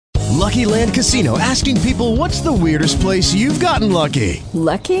Lucky Land Casino, asking people, what's the weirdest place you've gotten lucky?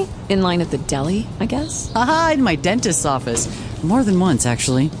 Lucky? In line at the deli, I guess? Aha, in my dentist's office. More than once,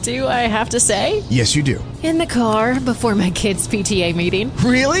 actually. Do I have to say? Yes, you do. In the car before my kids' PTA meeting.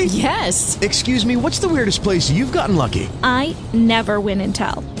 Really? Yes. Excuse me, what's the weirdest place you've gotten lucky? I never win and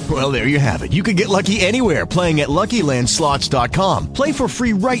tell. Well, there you have it. You can get lucky anywhere, playing at LuckyLandSlots.com. Play for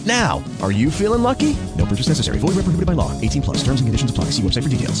free right now. Are you feeling lucky? No purchase necessary. Void where prohibited by law. 18 plus. Terms and conditions apply. See website for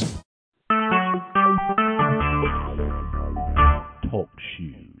details. Talk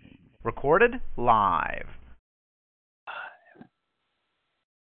shoes. Recorded live.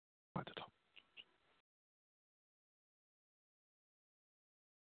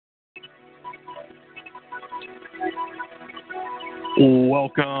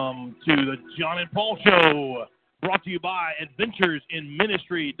 Welcome to the John and Paul Show, brought to you by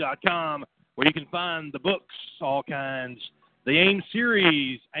AdventuresInMinistry.com, where you can find the books, all kinds, the AIM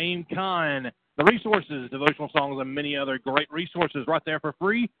series, AIM Con, the resources, devotional songs, and many other great resources right there for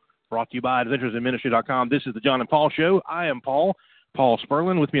free, brought to you by AdventuresInMinistry.com. This is the John and Paul Show. I am Paul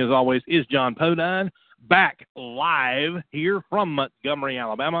Sperlin. With me, as always, is John Podine, back live here from Montgomery,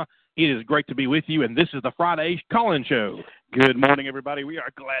 Alabama. It is great to be with you, and this is the Friday call-in show. Good morning, everybody. We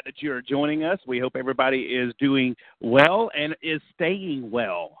are glad that you are joining us. We hope everybody is doing well and is staying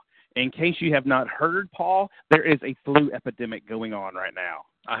well. In case you have not heard, Paul, there is a flu epidemic going on right now.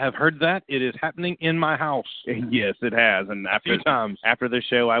 I have heard that. It is happening in my house. Yes, it has. And after the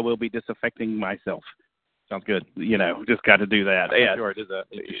show, I will be disinfecting myself. Sounds good. You know, just got to do that. Yeah, sure I did that.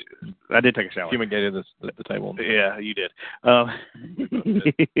 I did take a shower. Fumigated the table. Yeah, you did.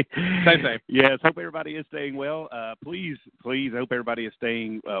 Same. Yes, hope everybody is staying well. Please, hope everybody is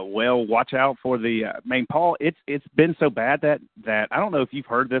staying well. Watch out for the main Paul. It's been so bad that I don't know if you've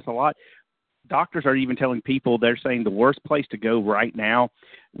heard this a lot. Doctors are even telling people, they're saying the worst place to go right now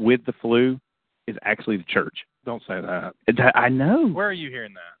with the flu is actually the church. Don't say that. I know. Where are you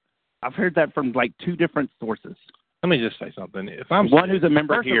hearing that? I've heard that from like two different sources. Let me just say something. If I'm one who's a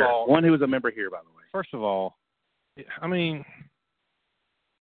member here, by the way. First of all, I mean,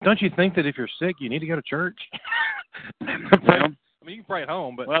 don't you think that if you're sick, you need to go to church? I mean, you can pray at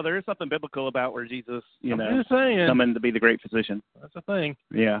home, but there is something biblical about where Jesus, just saying, coming to be the great physician. That's the thing.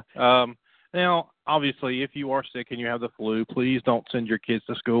 Yeah. Now, obviously, if you are sick and you have the flu, please don't send your kids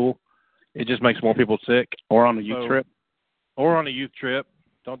to school. It just makes more people sick. Or on a youth trip.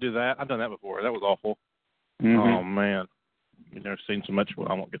 Don't do that. I've done that before. That was awful. Mm-hmm. Oh, man. You've never seen so much. Well,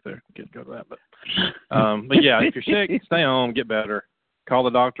 I won't go to that. But yeah, if you're sick, stay home, get better. Call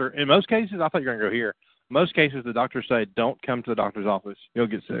the doctor. In most cases, I thought you were going to go here. Most cases, the doctors say, don't come to the doctor's office. You'll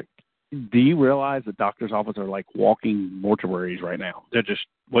get sick. Do you realize the doctor's office are like walking mortuaries right now? They're just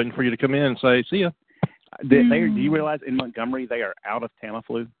waiting for you to come in and say, see ya. Do you realize in Montgomery they are out of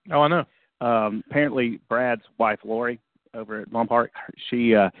Tamiflu? Oh, I know. Apparently, Brad's wife, Lori, over at Long Park,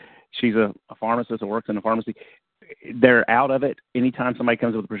 she's a pharmacist that works in a pharmacy. They're out of it. Anytime somebody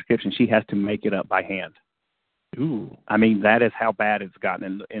comes with a prescription, she has to make it up by hand. Ooh. I mean, that is how bad it's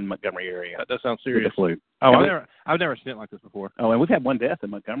gotten in Montgomery area. That sounds serious. With the flu. Oh, I've never seen it like this before. Oh, and we've had one death in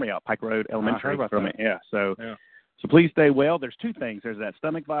Montgomery out Pike Road Elementary from it. Yeah. So So please stay well. There's two things. There's that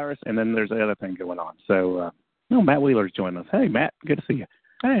stomach virus, and then there's the other thing going on. So, Matt Wheeler's joining us. Hey, Matt, good to see you.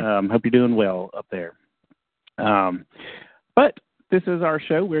 Hey. Hope you're doing well up there. But this is our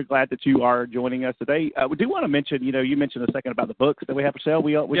show. We're glad that you are joining us today. We do want to mention, you mentioned a second about the books that we have for sale.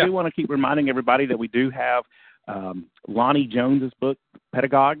 We do want to keep reminding everybody that we do have Lonnie Jones's book,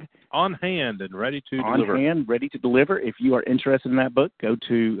 Pedagogue. On hand and ready to deliver. On hand, ready to deliver. If you are interested in that book, go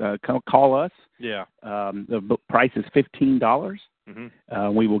to call us. Yeah. The book price is $15.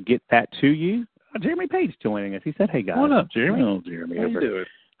 Mm-hmm. We will get that to you. Jeremy Page joining us. He said, hey, guys. What up, Jeremy? Oh, Jeremy. How you doing?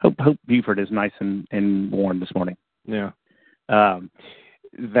 Hope Buford is nice and warm this morning. Yeah. You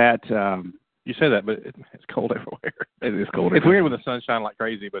say that, but it's cold everywhere. It is cold. It's weird when the sun's shining like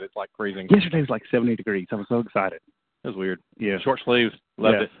crazy, but it's like freezing. Yesterday was like 70 degrees. I was so excited. It was weird. Yeah. Short sleeves.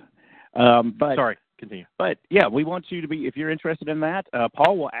 Loved it. But sorry, continue. But yeah, we want you to be, if you're interested in that,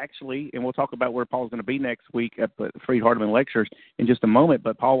 Paul will actually, and we'll talk about where Paul's going to be next week at the Freed Hardeman Lectures in just a moment,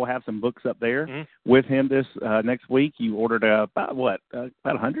 but Paul will have some books up there with him this next week. You ordered about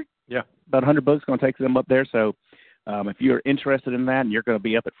 100? Yeah. About 100 books, going to take them up there. So if you're interested in that and you're going to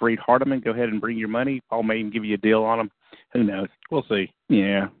be up at Freed Hardeman, go ahead and bring your money. Paul may even give you a deal on them. Who knows? We'll see.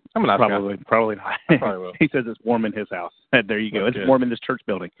 Yeah. I'm not probably not. Probably will. He says it's warm in his house. There you go. That's it's good. warm in this church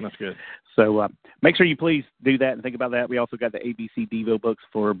building. That's good. So make sure you please do that and think about that. We also got the ABC Devo books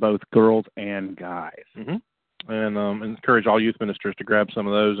for both girls and guys. Mm-hmm. And encourage all youth ministers to grab some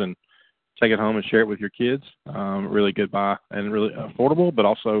of those and take it home and share it with your kids. Really good buy and really affordable, but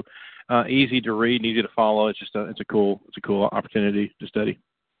also easy to read and easy to follow. It's just it's a cool opportunity to study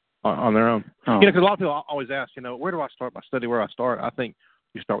on their own. Oh. Because a lot of people always ask, where do I start my study? Where do I start? I think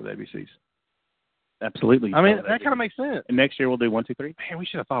you start with ABCs. Absolutely. I mean, that kind of makes sense. And next year we'll do 1, 2, 3. Man, we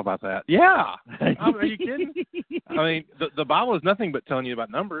should have thought about that. Yeah. Are you kidding? I mean, the Bible is nothing but telling you about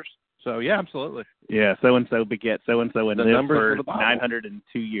numbers. So, yeah, absolutely. Yeah, so-and-so beget so-and-so and The live numbers for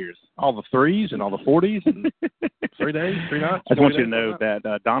 902 years. All the 3s and all the 40s and 3 days, 3 nights. I just want you to know that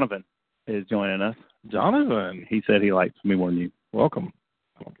Donovan is joining us. Donovan. He said he likes me more than you. Welcome.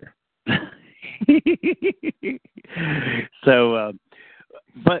 I don't care. So,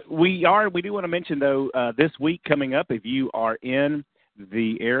 but we do want to mention, though, this week coming up, if you are in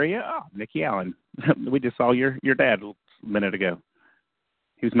the area, Nikki Allen, we just saw your dad a minute ago.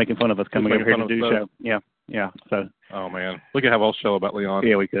 He was making fun of us coming over here to do the show. Yeah. So. Oh, man. We could have a whole show about Leon.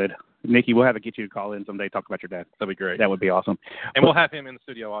 Yeah, we could. Nikki, we'll have to get you to call in someday, talk about your dad. That'd be great. That would be awesome. And we'll have him in the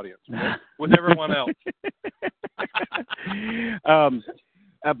studio audience with everyone else.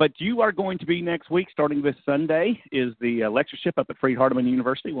 But you are going to be next week, starting this Sunday, is the lectureship up at Freed-Hardeman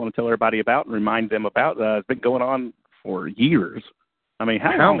University. We want to tell everybody about and remind them about. It's been going on for years. I mean,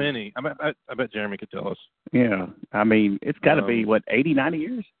 how many? I bet Jeremy could tell us. Yeah. I mean, it's got to be, 80, 90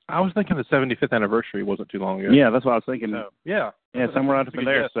 years? I was thinking the 75th anniversary wasn't too long ago. Yeah, that's what I was thinking. So, yeah, somewhere up in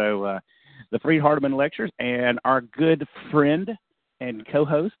there. Guess. So the Freed-Hardeman Lectures, and our good friend and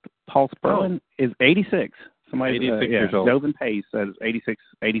co-host, Paul Sperlin, is 86. Somebody 86 years old. Joven Pace says 86.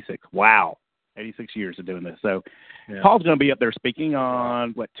 Wow. 86 years of doing this. So Paul's going to be up there speaking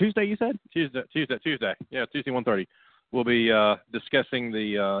on, Tuesday you said? Tuesday. Yeah, Tuesday, 1:30. We'll be discussing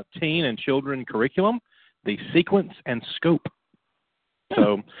the teen and children curriculum, the sequence and scope.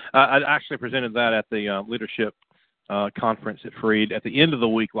 So I actually presented that at the leadership conference at Freed at the end of the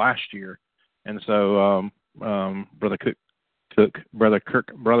week last year. And so Brother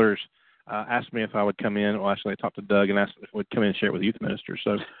Kirk Brothers asked me if I would come in. Well, actually, I talked to Doug and asked if I would come in and share it with youth ministers.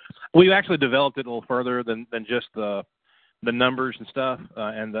 So we've actually developed it a little further than just the numbers and stuff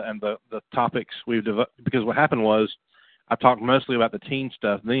and the topics we've developed. Because what happened was I talked mostly about the teen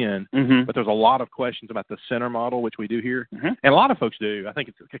stuff then, but there's a lot of questions about the center model, which we do here. And a lot of folks do. I think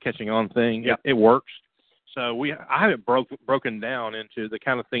it's a catching on thing. Yep. It works. So I have it broken down into the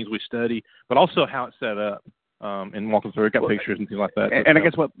kind of things we study, but also how it's set up. And walking through it, got pictures and things like that. And I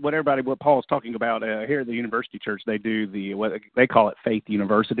guess what Paul's talking about here at the University Church, they do what they call it Faith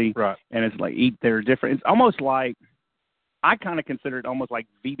University. Right. And it's like they're different. It's almost like, I kind of consider it almost like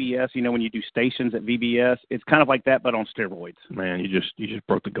VBS. When you do stations at VBS, it's kind of like that, but on steroids. Man, you just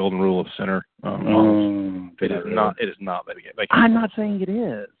broke the golden rule of center. It is not. I'm not saying it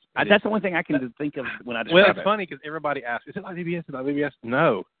is. That's the one thing I can think of when I describe it. Well, it's funny because everybody asks, "Is it like VBS? Is it like VBS?"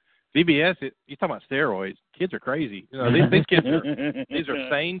 No. VBS, you're talking about steroids. Kids are crazy. These kids are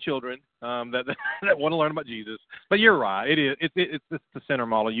sane children that want to learn about Jesus. But you're right. It is. It's the center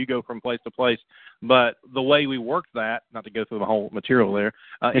model. You go from place to place. But the way we work that, not to go through the whole material there,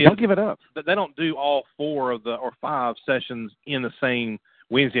 don't give it up. They don't do all 4 or 5 sessions in the same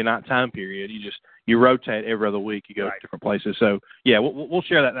Wednesday night time period. You rotate every other week. You go to different places. So yeah, we'll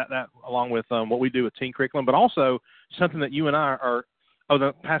share that along with what we do with teen curriculum, but also something that you and I are, over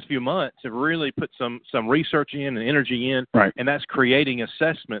the past few months, have really put some research in and energy in, and that's creating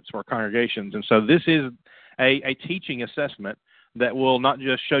assessments for congregations. And so this is a teaching assessment that will not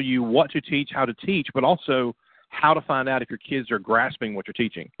just show you what to teach, how to teach, but also how to find out if your kids are grasping what you're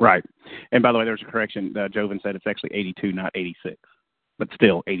teaching. Right. And by the way, there's a correction. Joven said it's actually 82, not 86, but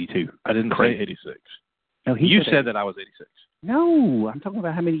still 82. I didn't say 86. No, you said that I was 86. No, I'm talking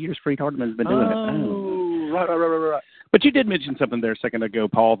about how many years Freed-Hardeman's been doing it. Oh, right. But you did mention something there a second ago,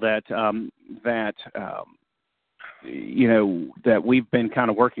 Paul, that we've been kind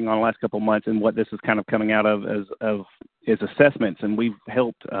of working on the last couple of months, and what this is kind of coming out of is assessments. And we've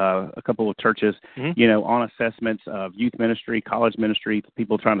helped a couple of churches, on assessments of youth ministry, college ministry,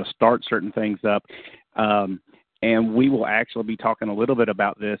 people trying to start certain things up. And we will actually be talking a little bit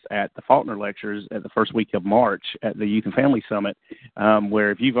about this at the Faulkner Lectures at the first week of March at the Youth and Family Summit,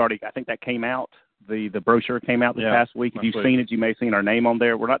 where if you've already, I think that came out. The brochure came out this past week. If you've seen it, you may have seen our name on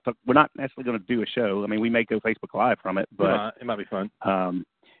there. We're not necessarily going to do a show. I mean, we may go Facebook Live from it, but it might be fun.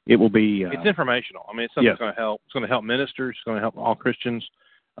 It will be. It's informational. I mean, it's something that's going to help. It's going to help ministers. It's going to help all Christians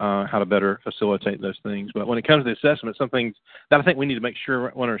how to better facilitate those things. But when it comes to the assessment, some things that I think we need to make sure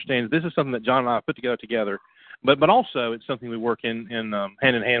everyone understands. This is something that John and I put together. But also it's something we work in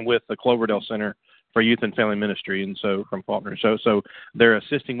hand in hand with the Cloverdale Center for Youth and Family Ministry, and so from Faulkner. So they're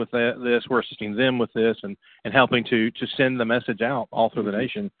assisting with this. We're assisting them with this and helping to send the message out all through the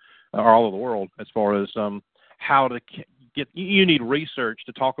nation all over the world as far as how to get. You need research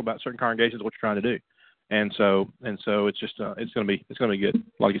to talk about certain congregations, what you're trying to do, and so it's just it's going to be good.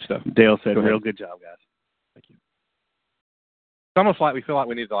 A lot of good stuff. Dale said, "Real good job, guys." Thank you. It's almost like we feel like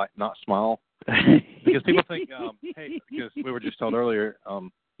we need to like not smile because people think, hey, because we were just told earlier,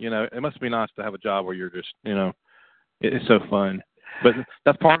 it must be nice to have a job where you're just, it's so fun. But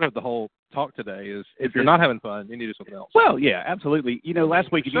that's part of the whole talk today is if you're not having fun, you need to do something else. Well, yeah, absolutely.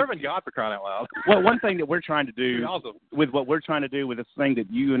 Last week... You're serving God, for crying out loud. Well, one thing that we're trying to do awesome. with what we're trying to do with this thing that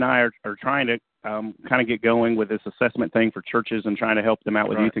you and I are trying to kind of get going with this assessment thing for churches and trying to help them out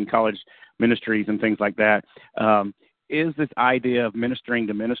with youth and college ministries and things like that, is this idea of ministering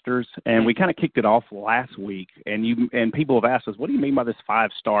to ministers. And we kind of kicked it off last week, and people have asked us, what do you mean by this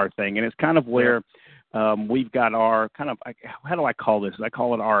 5-star thing? And it's kind of where... we've got our kind of, how do I call this? I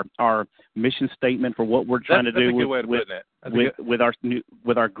call it our mission statement for what we're trying to do a good way to put it.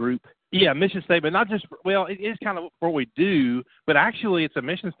 with our group. Yeah, mission statement, not just, it is kind of what we do, but actually it's a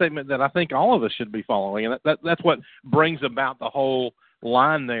mission statement that I think all of us should be following. And that's what brings about the whole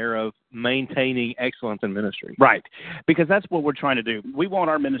line there of maintaining excellence in ministry. Right, because that's what we're trying to do. We want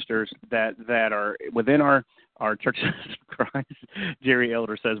our ministers that are within our Church of Christ. Jerry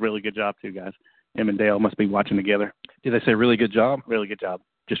Elder says, really good job too, guys. Him and Dale must be watching together. Did they say really good job? Really good job.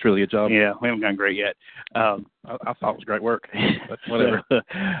 Just really good job? Yeah, we haven't gone great yet. I thought it was great work, but whatever.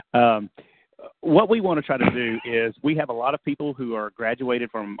 What we want to try to do is we have a lot of people who are graduated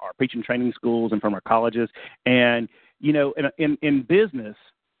from our preaching training schools and from our colleges. And, in business,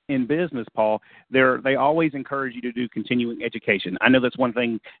 Paul, they always encourage you to do continuing education. I know that's one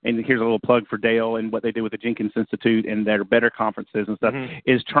thing, and here's a little plug for Dale and what they do with the Jenkins Institute and their Better conferences and stuff,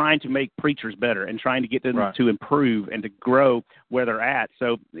 is trying to make preachers better and trying to get them to improve and to grow where they're at.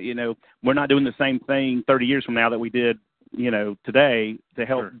 So, we're not doing the same thing 30 years from now that we did, today to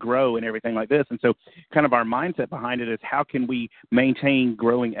help grow and everything like this. And so kind of our mindset behind it is how can we maintain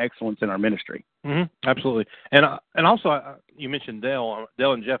growing excellence in our ministry? Absolutely. And also, you mentioned Dale.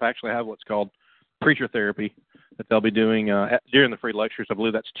 Dale and Jeff actually have what's called preacher therapy that they'll be doing during the free lectures. I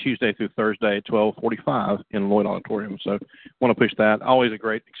believe that's Tuesday through Thursday at 12:45 in Lloyd Auditorium. So want to push that. Always a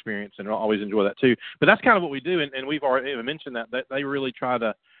great experience, and I'll always enjoy that too. But that's kind of what we do, and we've already mentioned that they really try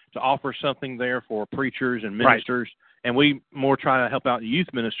to offer something there for preachers and ministers. Right. And we more try to help out youth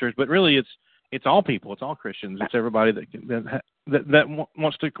ministers, but really it's all people, it's all Christians, it's everybody that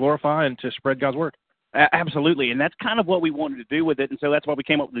wants to glorify and to spread God's word. Absolutely, and that's kind of what we wanted to do with it, and so that's why we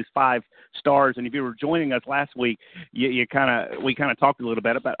came up with these 5 stars. And if you were joining us last week, we kind of talked a little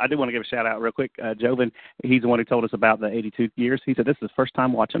bit about. I do want to give a shout out real quick. Joven, he's the one who told us about the 82 years. He said this is his first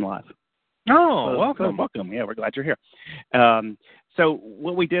time watching live. Oh, welcome. Welcome. Yeah, we're glad you're here. So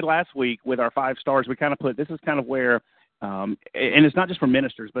what we did last week with our 5 stars, we kind of put, this is kind of where, and it's not just for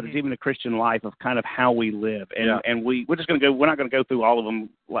ministers, but it's even the Christian life of kind of how we live. And we're just going to go, we're not going to go through all of them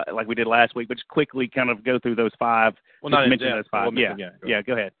like we did last week, but just quickly kind of go through those 5. Well, not mention in those 5.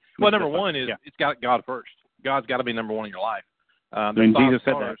 Go ahead. Well, number 1 is it's got God first. God's got to be number 1 in your life. And Jesus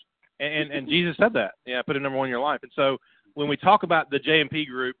said that. And Jesus said that. Yeah, put it number 1 in your life. And so when we talk about the J&P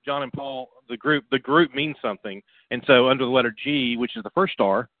group, John and Paul, the group means something. And so under the letter G, which is the first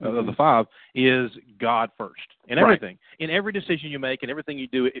star of the 5, is God first in everything. In every decision you make and everything you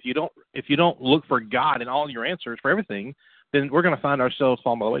do, if you don't look for God in all your answers for everything, then we're going to find ourselves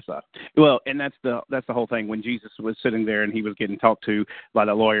falling by the wayside. Well, and that's the whole thing. When Jesus was sitting there and he was getting talked to by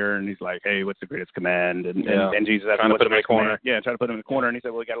the lawyer, and he's like, "Hey, what's the greatest command?" And Jesus trying to put him in the corner. Yeah, trying to put him in the corner. And he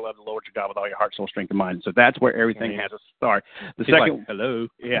said, "Well, you got to love the Lord your God with all your heart, soul, strength, and mind." So that's where everything has a start. He's second, like, hello.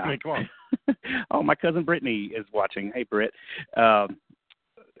 Yeah, I mean, come on. Oh, my cousin Brittany is watching. Hey, Britt,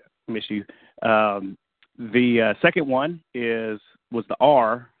 miss you. The second one was the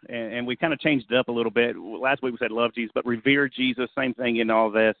R, and we kind of changed it up a little bit. Last week we said love Jesus, but revere Jesus, same thing in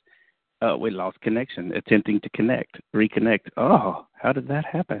all this. We lost connection, attempting to reconnect. Oh, how did that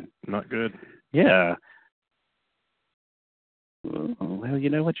happen? Not good. Yeah. Well, you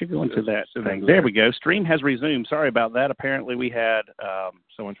know what, you're going to that thing. There we go. Stream has resumed. Sorry about that. Apparently we had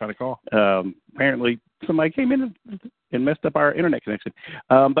someone trying to call. Apparently somebody came in and messed up our internet connection.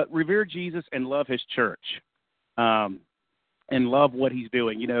 But revere Jesus and love his church. And love what he's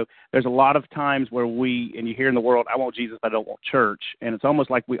doing. There's a lot of times where and you hear in the world, I want Jesus, but I don't want church. And it's almost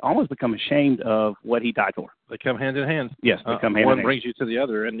like we almost become ashamed of what he died for. They come hand in hand. Yes, they come hand in hand. One brings you to the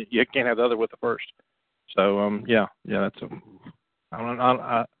other, and you can't have the other with the first. So, that's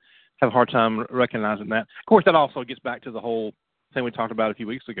I have a hard time recognizing that. Of course, that also gets back to the whole thing we talked about a few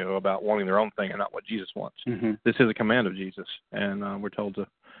weeks ago about wanting their own thing and not what Jesus wants. Mm-hmm. This is a command of Jesus, and we're told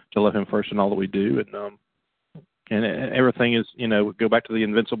to love him first in all that we do, and And everything is, go back to the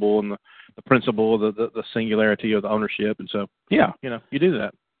invincible and the principle, the singularity of the ownership. And so, you do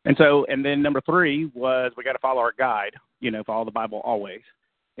that. And then number 3 was we got to follow our guide, follow the Bible always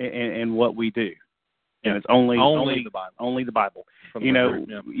and what we do. And it's only the Bible. Only the Bible.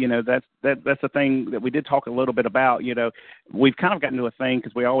 That's the thing that we did talk a little bit about. We've kind of gotten to a thing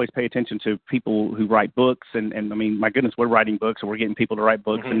because we always pay attention to people who write books, and I mean, my goodness, we're writing books, and we're getting people to write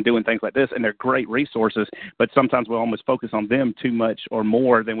books and doing things like this, and they're great resources. But sometimes we almost focus on them too much or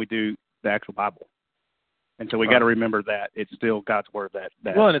more than we do the actual Bible. And so we got to remember that it's still God's word. That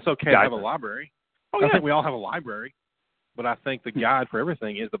well, and it's okay to have a library. Oh, yeah. I think we all have a library, but I think the guide for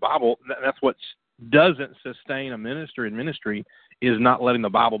everything is the Bible. That's what doesn't sustain a minister in ministry is not letting the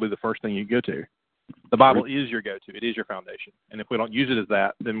Bible be the first thing you go to. The Bible is your go-to. It is your foundation. And if we don't use it as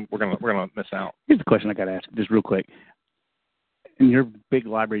that, then we're gonna miss out. Here's the question I got to ask, just real quick. In your big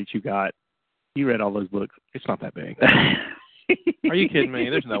library that you got, you read all those books. It's not that big. Are you kidding me?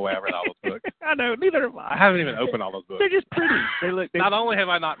 There's no way I read all those books. I know, neither have I. I haven't even opened all those books. They're just pretty. They look. Not only have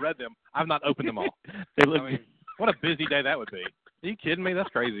I not read them, I've not opened them all. They look. I mean, what a busy day that would be. Are you kidding me? That's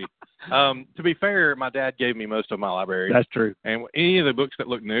crazy. To be fair, my dad gave me most of my library. That's true. And any of the books that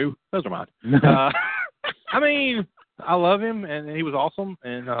look new, those are mine. I mean, I love him, and he was awesome.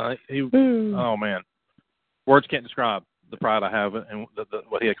 And oh man, words can't describe the pride I have and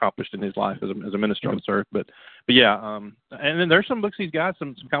what he accomplished in his life as a minister on this earth. But yeah, and then there's some books he's got,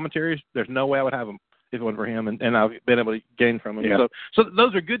 some commentaries. There's no way I would have them if it wasn't for him, and I've been able to gain from him. Yeah. So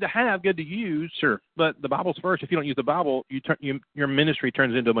those are good to have, good to use. Sure. But the Bible's first. If you don't use the Bible, your ministry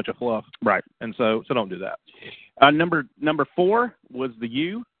turns into a bunch of fluff. Right. And so don't do that. Number 4 was the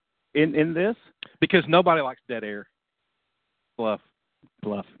you in this. Because nobody likes dead air. Fluff.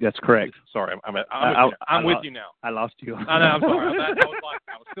 That's correct. Sorry, I'm with you now. I lost you. I know. I'm sorry. I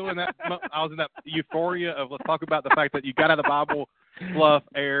was still in that. I was in that euphoria of let's talk about the fact that you got out of the Bible. Fluff,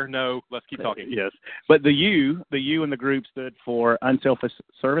 air, no. Let's keep talking. Yes, but the you in the group stood for unselfish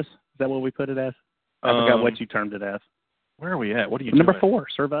service. Is that what we put it as? I forgot what you termed it as. Where are we at? What are you? Number 4,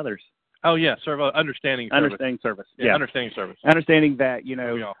 serve others. Oh yeah, understanding service. Understanding service. Yeah, understanding service. Understanding that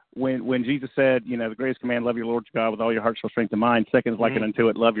when Jesus said the greatest command, love your Lord your God with all your heart, soul, strength, and mind. Second is like it unto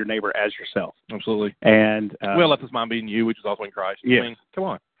it, love your neighbor as yourself. Absolutely. And let this mind be in you, which is also in Christ. Yeah. I mean, come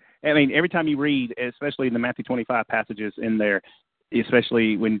on. I mean, every time you read, especially in the Matthew 25 passages in there,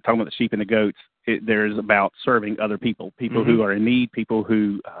 especially when you're talking about the sheep and the goats, there's about serving other people who are in need, people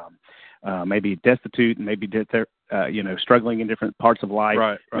who may be destitute and maybe struggling in different parts of life.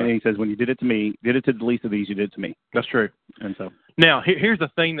 Right. And he says, when you did it to me, did it to the least of these, you did it to me. That's true. And so now here's the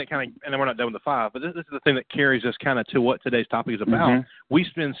thing that kind of, and then we're not done with the 5, but this is the thing that carries us kind of to what today's topic is about. Mm-hmm. We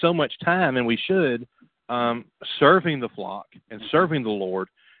spend so much time, and we should, serving the flock and serving the Lord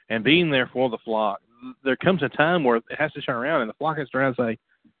and being there for the flock. There comes a time where it has to turn around, and the flock has to turn around and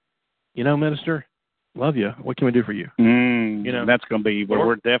say, minister, love you. What can we do for you? That's going to be where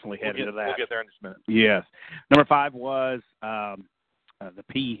we're definitely headed to that. We'll get there in just a minute. Yes. Number 5 was the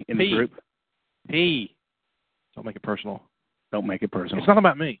P in the group. P. Don't make it personal. Don't make it personal. It's not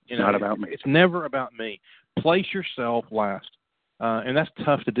about me. It's not about me. It's never about me. Place yourself last. And that's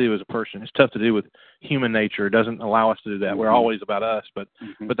tough to do as a person. It's tough to do with human nature. It doesn't allow us to do that. Mm-hmm. We're always about us, but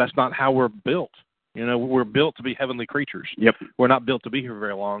that's not how we're built. We're built to be heavenly creatures. Yep. We're not built to be here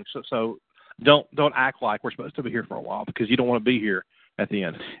very long. So don't act like we're supposed to be here for a while, because you don't want to be here at the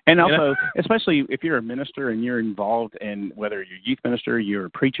end. And also, especially if you're a minister and you're involved in whether you're a youth minister, you're a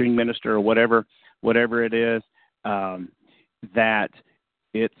preaching minister, or whatever it is, that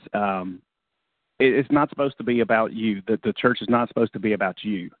it's not supposed to be about you. That the church is not supposed to be about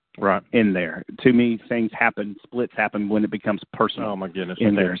you. Right. In there. To me, splits happen when it becomes personal. Oh my goodness.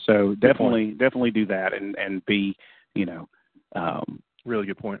 In there. So definitely do that and be, really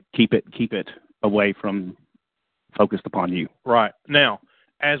good point. Keep it away from focused upon you. Right. Now,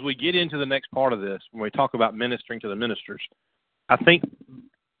 as we get into the next part of this, when we talk about ministering to the ministers, I think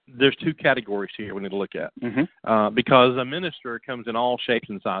there's 2 categories here we need to look at. Mm-hmm. Because a minister comes in all shapes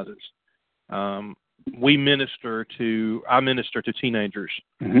and sizes. I minister to teenagers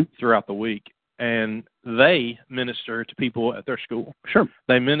throughout the week, and they minister to people at their school. Sure.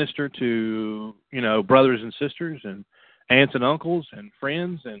 They minister to, brothers and sisters and aunts and uncles and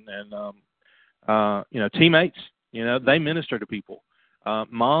friends and teammates. They minister to people.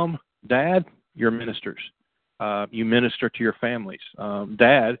 Mom, Dad, you're ministers. You minister to your families.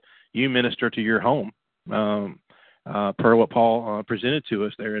 Dad, you minister to your home. Per what Paul presented to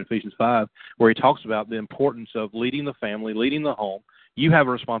us there in Ephesians 5, where he talks about the importance of leading the family, leading the home. You have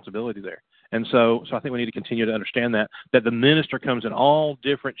a responsibility there. And so I think we need to continue to understand that the minister comes in all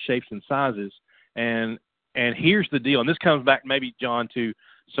different shapes and sizes, and And here's the deal, and this comes back maybe, John, to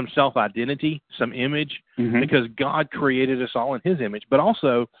some self-identity, some image, because God created us all in his image, but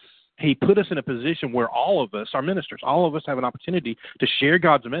also he put us in a position where all of us are ministers. All of us have an opportunity to share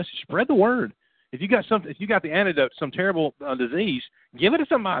God's message. Spread the word. If you got the antidote to some terrible disease, give it to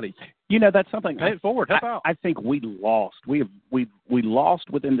somebody. You know, that's something. Pay it forward. Help out. I think we lost. We lost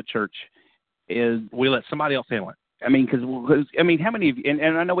within the church. We let somebody else handle it. I mean, because how many of you,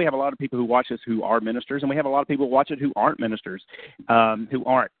 and I know we have a lot of people who watch us who are ministers, and we have a lot of people who watch it who aren't ministers, who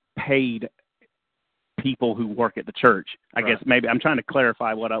aren't paid people who work at the church. I guess maybe I'm trying to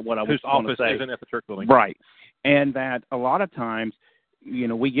clarify what I was going to say. Whose office isn't at the church building. Right. And that a lot of times, you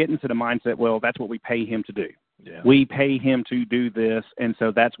know, we get into the mindset, well, that's what we pay him to do. Yeah. We pay him to do this, and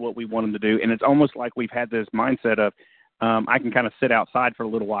so that's what we want him to do. And it's almost like we've had this mindset of, I can kind of sit outside for a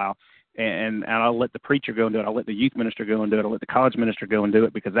little while, and I'll let the preacher go and do it. I'll let the youth minister go and do it. I'll let the college minister go and do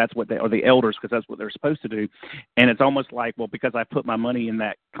it because that's what or the elders, because that's what they're supposed to do. And it's almost like, well, because I put my money in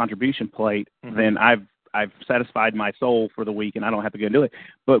that contribution plate, then I've satisfied my soul for the week and I don't have to go and do it.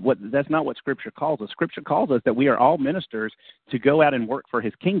 But that's not what Scripture calls us. Scripture calls us that we are all ministers to go out and work for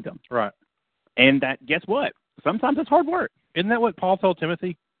his kingdom. Right. And that, guess what? Sometimes it's hard work. Isn't that what Paul told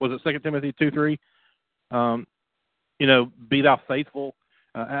Timothy? Was it 2 Timothy 2:3? You know, be thou faithful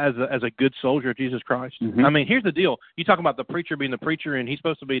as a good soldier of Jesus Christ. I mean, here's the deal. You talk about the preacher being the preacher and he's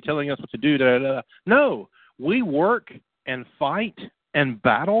supposed to be telling us what to do. No, we work and fight and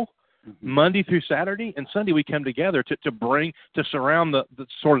battle Monday through Saturday, and Sunday we come together to surround the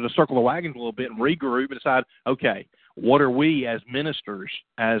sort of the circle of wagons a little bit and regroup and decide, okay, what are we as ministers,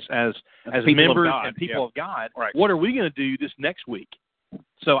 as members and people of God, what are we going to do this next week?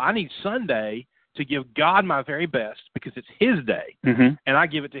 So I need Sunday to give God my very best because it's his day, and I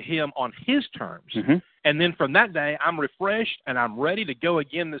give it to him on his terms. And then from that day, I'm refreshed and I'm ready to go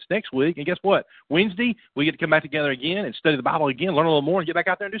again this next week. And guess what? Wednesday, we get to come back together again and study the Bible again, learn a little more, and get back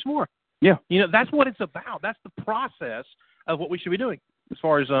out there and do some more. Yeah. You know, that's what it's about. That's the process of what we should be doing as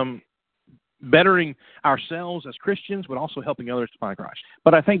far as bettering ourselves as Christians, but also helping others to find Christ.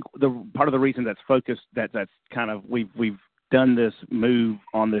 But I think the part of the reason that's focused, that's kind of we've done this move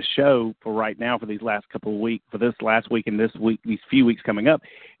on this show for right now for these last couple of weeks, for this last week and this week, these few weeks coming up,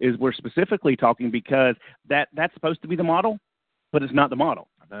 is we're specifically talking because that's supposed to be the model, but it's not the model.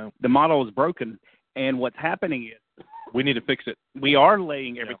 I know. The model is broken, and what's happening is we need to fix it. We are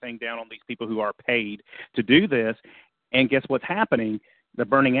laying everything down on these people who are paid to do this, and guess what's happening? They're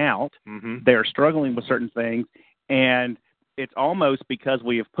burning out. They're struggling with certain things, and it's almost because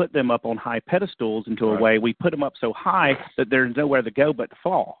we have put them up on high pedestals into a way. We put them up so high that there's nowhere to go but to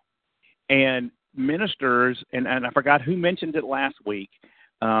fall. And ministers, and I forgot who mentioned it last week,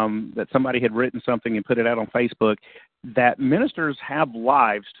 that somebody had written something and put it out on Facebook, that ministers have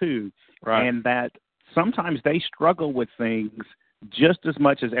lives too, and that sometimes they struggle with things just as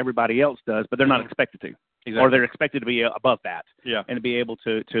much as everybody else does, but they're not expected to. Exactly. Or they're expected to be above that, and to be able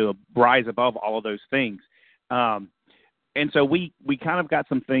to rise above all of those things. And so we kind of got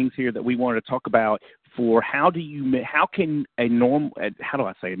some things here that we wanted to talk about for how can a normal, how do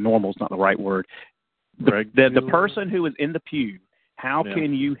I say normal is not the right word, the person who is in the pew, how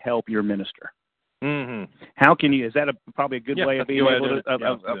can you help your minister? How can you, is that probably a good way of being able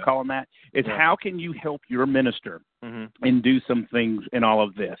of calling that? Is how can you help your minister and do some things in all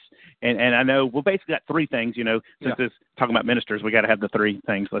of this? And I know we'll basically got three things, you know, since it's talking about ministers, we got to have the three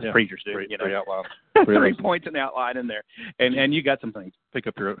things preachers do. Three outline. 3 points in outline in there. And you got some things. Pick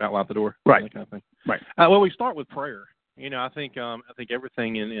up your outline at the door. Right. That kind of thing. Right. Well, we start with prayer. You know, I think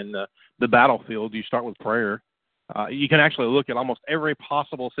everything in the battlefield, you start with prayer. You can actually look at almost every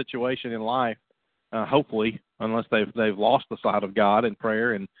possible situation in life. Hopefully, unless they've lost the sight of God in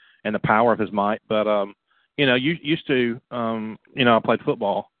prayer and the power of his might. But you know, you used to I played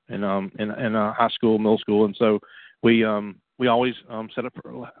football in high school, middle school, and so we always had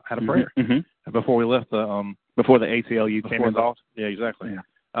a prayer before we left before the ACLU came involved. Yeah, exactly.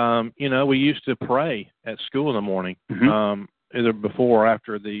 Yeah. You know, we used to pray at school in the morning, either before or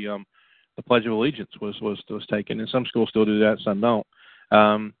after the Pledge of Allegiance was taken, and some schools still do that, some don't.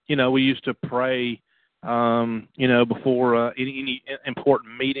 You know, we used to pray, you know, before any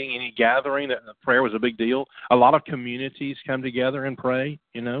important meeting, any gathering. That prayer was a big deal. A lot of communities come together and pray,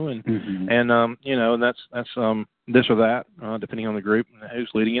 you know, and you know, and that's this or that, depending on the group and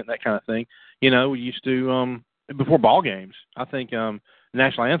who's leading it, and that kind of thing. You know, we used to before ball games. I think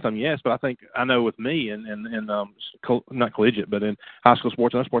national anthem, yes, but I know with me and not collegiate, but in high school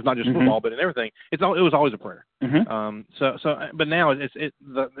sports and other sports, not just football, but in everything, it was always a prayer. But now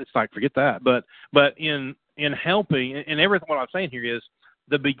it's like forget that. But in helping and everything, what I'm saying here is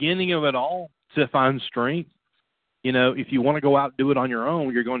the beginning of it all to find strength. You know, if you want to go out and do it on your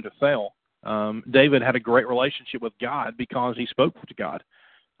own, you're going to fail. David had a great relationship with God because he spoke to God.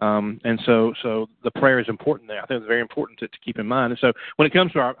 And so the prayer is important there. I think it's very important to keep in mind. And so when it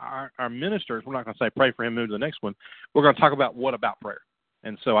comes to our ministers, we're not going to say pray for him, move to the next one. We're going to talk about what about prayer.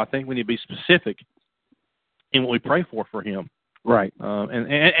 And so I think we need to be specific in what we pray for him. Right.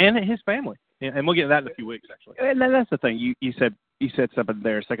 And his family. And we'll get to that in a few weeks, actually. And that's the thing. You said something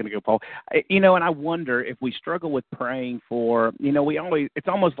there a second ago, Paul. And I wonder if we struggle with praying for, it's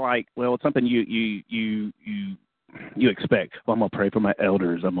almost like, well, it's something you expect. Well, I'm going to pray for my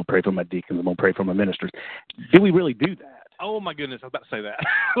elders. I'm going to pray for my deacons. I'm going to pray for my ministers. Do we really do that? Oh, my goodness. I was about to say that.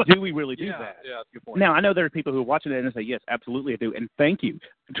 Do we really do that? Yeah, that's a good point. Now, I know there are people who are watching it and say, yes, absolutely I do. And thank you.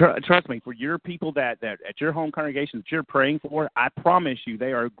 Trust me, for your people that at your home congregation that you're praying for, I promise you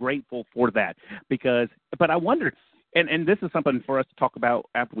they are grateful for that. But I wonder, and this is something for us to talk about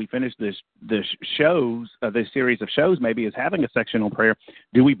after we finish this series of shows, maybe, is having a section on prayer.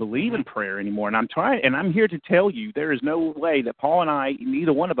 Do we believe in prayer anymore? And I'm here to tell you there is no way that Paul and I,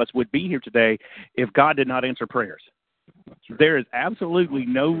 neither one of us, would be here today if God did not answer prayers. There is absolutely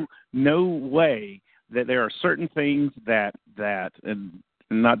no way that there are certain things that and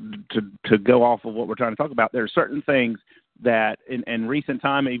not to go off of what we're trying to talk about, there are certain things that in recent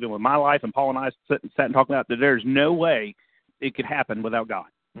time, even with my life, and Paul and I sat and talked about, that there's no way it could happen without God.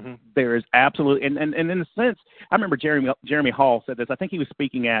 Mm-hmm. There is absolutely, and in a sense, I remember Jeremy Hall said this. I think he was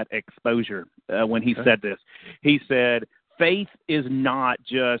speaking at Exposure when he said this. He said, faith is not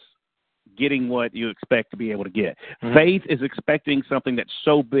just getting what you expect to be able to get. Mm-hmm. Faith is expecting something that's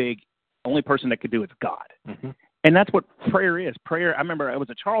so big, only person that could do it is God. Mm-hmm. And that's what prayer is. Prayer, I remember it was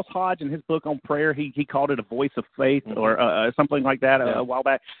a Charles Hodge in his book on prayer. He called it a voice of faith, mm-hmm. or something like that a while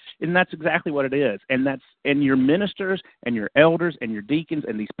back. And that's exactly what it is. And your ministers and your elders and your deacons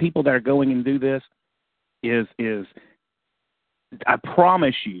and these people that are going and do this is I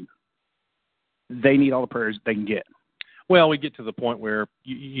promise you, they need all the prayers they can get. Well, we get to the point where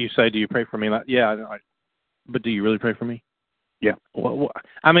you say, do you pray for me? Like, yeah, but do you really pray for me? Yeah. Well,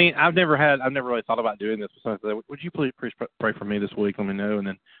 I mean, I've never really thought about doing this. Would you please pray for me this week? Let me know. And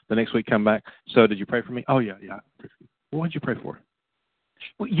then the next week come back. So did you pray for me? Oh, yeah. Well, what did you pray for?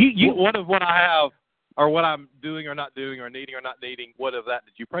 Well, what of what I have, or what I'm doing or not doing, or needing or not needing, what of that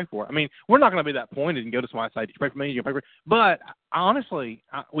did you pray for? I mean, we're not going to be that pointed and go to somebody and say, did you pray for me? Did you pray for me? But honestly,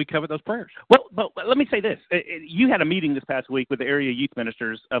 we covered those prayers. Well, but let me say this. You had a meeting this past week with the area youth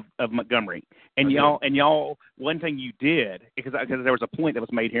ministers of Montgomery. And y'all, one thing you did, because there was a point that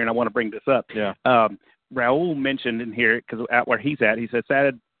was made here, and I want to bring this up. Yeah. Raul mentioned in here, because out where he's at, he said,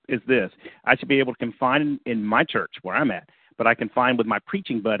 Sad is this. I should be able to confine in my church where I'm at, but I can find with my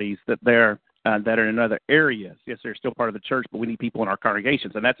preaching buddies that they're that are in other areas. Yes, they're still part of the church, but we need people in our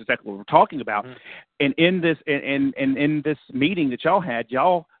congregations, and that's exactly what we're talking about. Mm-hmm. And in this meeting that y'all had,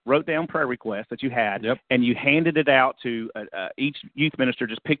 y'all wrote down prayer requests that you had, yep. and you handed it out to each youth minister.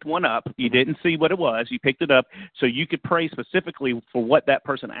 Just picked one up. You mm-hmm. didn't see what it was. You picked it up so you could pray specifically for what that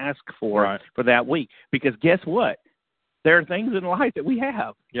person asked for that week. Because guess what? There are things in life that we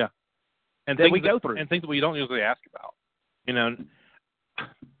have, and that we go through, and things that we don't usually ask about.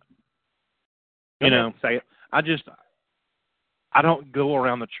 Say it. I don't go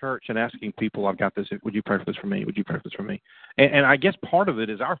around the church and asking people, I've got this, would you pray for this for me? Would you pray for this for me? And I guess part of it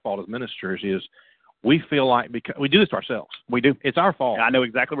is our fault as ministers is we feel like, because we do this to ourselves. We do. It's our fault. I know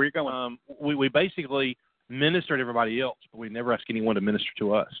exactly where you're going. We basically minister to everybody else, but we never ask anyone to minister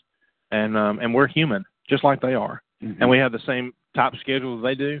to us. And we're human, just like they are. Mm-hmm. And we have the same type schedule as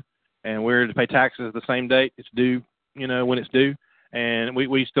they do. And we're to pay taxes the same date. It's due, when it's due. And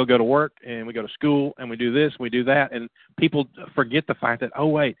we still go to work, and we go to school, and we do this, we do that, and people forget the fact that, oh,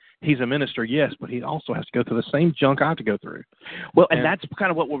 wait, he's a minister, yes, but he also has to go through the same junk I have to go through. Well, and that's kind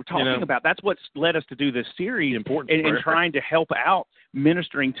of what we're talking about. That's what's led us to do this series, in trying to help out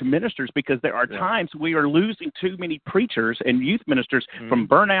ministering to ministers, because there are times we are losing too many preachers and youth ministers from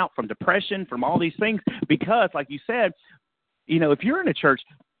burnout, from depression, from all these things, because, like you said, if you're in a church,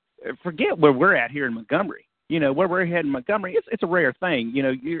 forget where we're at here in Montgomery. Where we're heading in Montgomery, it's a rare thing.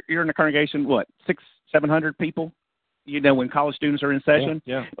 You're in a congregation, 600-700 people, when college students are in session.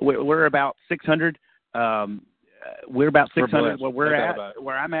 Yeah. We're about 600. We're about 600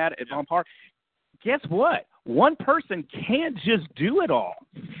 where I'm at Vaughn Park. Guess what? One person can't just do it all.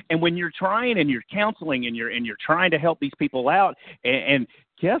 And when you're trying and you're counseling and you're trying to help these people out, and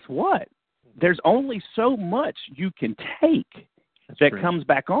guess what? There's only so much you can take that comes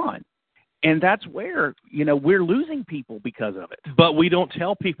back on. And that's where, we're losing people because of it. But we don't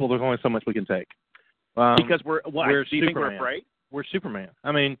tell people there's only so much we can take. Because we're super afraid? we're Superman.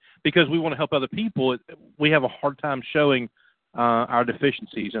 I mean, because we want to help other people, we have a hard time showing our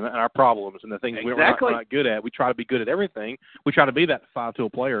deficiencies and our problems and the things we're not good at. We try to be good at everything. We try to be that five-tool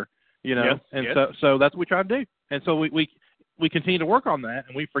player, so that's what we try to do. And so we continue to work on that,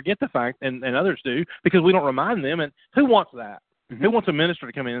 and we forget the fact, and others do, because we don't remind them. And who wants that? Mm-hmm. Who wants a minister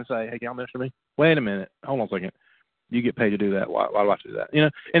to come in and say, hey, can y'all minister to me? Wait a minute. Hold on a second. You get paid to do that. Why do I have to do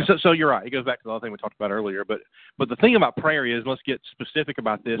that? And so you're right. It goes back to the other thing we talked about earlier. But the thing about prayer is, let's get specific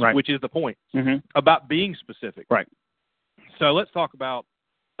about this, which is the point, about being specific. Right. So let's talk about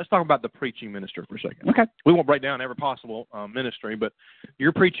the preaching minister for a second. Okay. We won't break down every possible ministry, but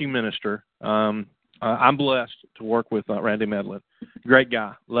your preaching minister, I'm blessed to work with Randy Medlin. Great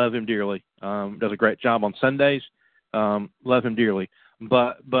guy. Love him dearly. Does a great job on Sundays. Love him dearly.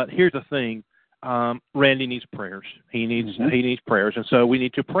 But here's the thing. Randy needs prayers. He needs prayers, and so we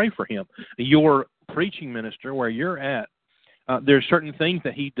need to pray for him. Your preaching minister, where you're at, there's certain things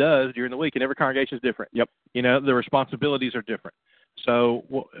that he does during the week, and every congregation is different. Yep. The responsibilities are different. So,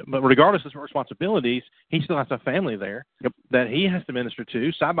 but regardless of his responsibilities, he still has a family there that he has to minister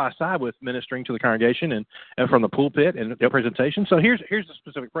to, side by side with ministering to the congregation and from the pulpit and the presentation. So here's the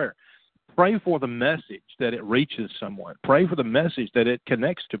specific prayer. Pray for the message that it reaches someone. Pray for the message that it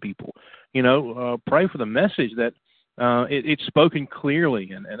connects to people. Pray for the message that it's spoken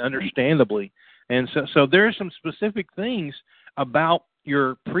clearly and understandably. And so there are some specific things about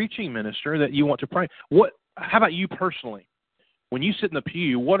your preaching minister that you want to pray. How about you personally? When you sit in the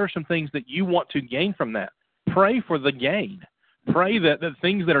pew, what are some things that you want to gain from that? Pray for the gain. Pray that the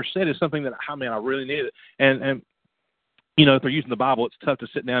things that are said is something that, I really need it. And if they're using the Bible, it's tough to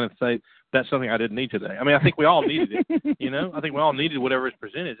sit down and say, that's something I didn't need today. I mean, I think we all needed it. I think we all needed whatever is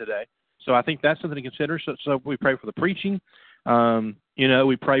presented today. So I think that's something to consider. So we pray for the preaching.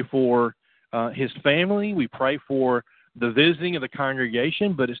 We pray for his family. We pray for the visiting of the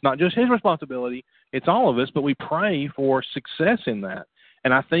congregation, but it's not just his responsibility. It's all of us, but we pray for success in that.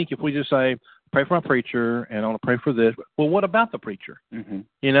 And I think if we just say, pray for my preacher, and I want to pray for this, well, what about the preacher?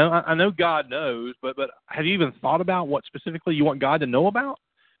 Mm-hmm. I know God knows, but have you even thought about what specifically you want God to know about?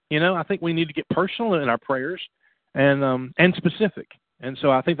 I think we need to get personal in our prayers and specific. And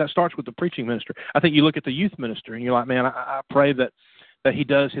so I think that starts with the preaching minister. I think you look at the youth minister, and you're like, man, I pray that he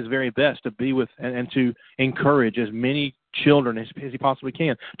does his very best to be with and to encourage as many children as he possibly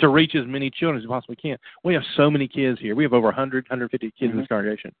can, to reach as many children as he possibly can. We have so many kids here. We have over 100, 150 kids in this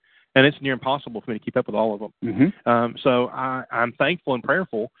congregation, and it's near impossible for me to keep up with all of them. Mm-hmm. So I'm thankful and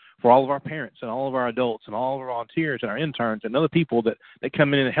prayerful for all of our parents and all of our adults and all of our volunteers and our interns and other people that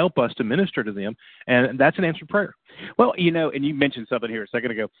come in and help us to minister to them, and that's an answered prayer. Well, and you mentioned something here a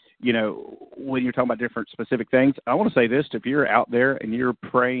second ago, when you're talking about different specific things, I want to say this, if you're out there and you're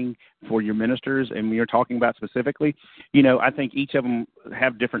praying for your ministers and when you're talking about specifically, I think each of them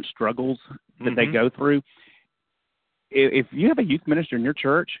have different struggles that they go through. If you have a youth minister in your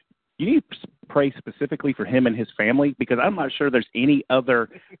church, you need to pray specifically for him and his family, because I'm not sure there's any other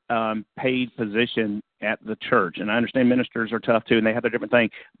paid position at the church. And I understand ministers are tough too, and they have their different thing.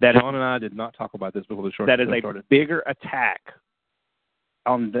 John and I did not talk about this before the church. That is a bigger attack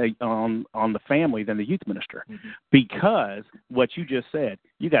on the family than the youth minister, because what you just said,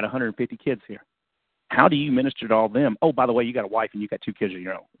 you got 150 kids here. How do you minister to all of them? Oh, by the way, you got a wife and you got 2 kids of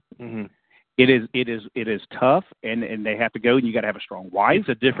your own. Mm-hmm. It is tough, and they have to go, and you got to have a strong wife. It's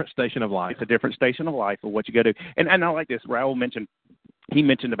a different station of life. It's a different station of life of what you got to do. And I like this. Raul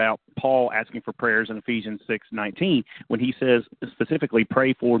mentioned about Paul asking for prayers in Ephesians 6:19 when he says specifically,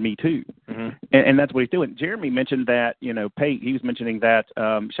 pray for me too. Mm-hmm. And that's what he's doing. Jeremy mentioned that, Pate, he was mentioning that,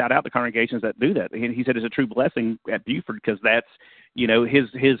 shout out to congregations that do that. He said it's a true blessing at Buford because that's,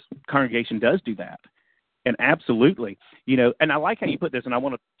 his congregation does do that. And absolutely, and I like how you put this, and I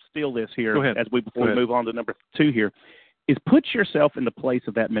want to steal this here before we move on to number 2 here, is put yourself in the place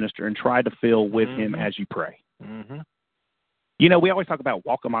of that minister and try to feel with him as you pray. Mm-hmm. We always talk about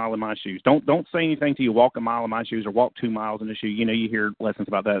walk a mile in my shoes. Don't say anything till you walk a mile in my shoes or walk 2 miles in the shoe. You hear lessons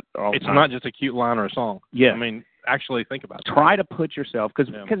about that all the time. It's not just a cute line or a song. Yeah. I mean, actually think about it. Try to put yourself,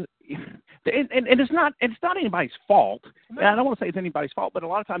 because it's not anybody's fault. No. I don't want to say it's anybody's fault, but a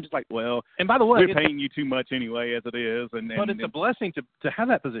lot of times it's like, well, and by the way, we're paying you too much anyway as it is. But it's a blessing to have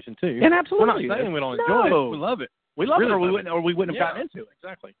that position too. And absolutely, we're not saying we don't enjoy it. We love it. We love it, or we wouldn't have gotten into it.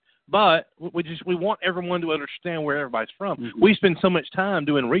 Exactly. But we want everyone to understand where everybody's from. Mm-hmm. We spend so much time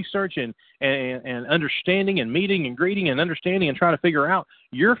doing research and understanding and meeting and greeting and understanding and trying to figure out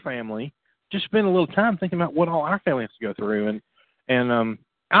your family. Just spend a little time thinking about what all our family has to go through. And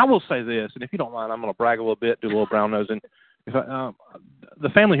I will say this, and if you don't mind, I'm going to brag a little bit, do a little brown nosing. The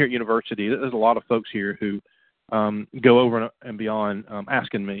family here at university, there's a lot of folks here who go over and beyond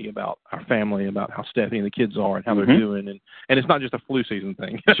asking me about our family, about how Stephanie and the kids are and how they're doing. And it's not just a flu season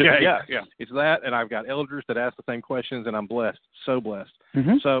thing. Yeah. It's that, and I've got elders that ask the same questions, and I'm blessed, so blessed.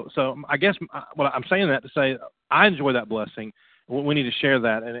 So I guess I'm saying that to say I enjoy that blessing. We need to share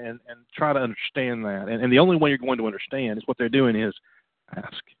that and try to understand that. And the only way you're going to understand is what they're doing is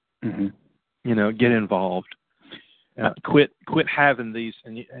ask. Get involved. Quit having these,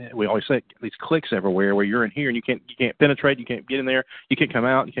 and we always say these cliques everywhere where you're in here and you can't penetrate, you can't get in there, you can't come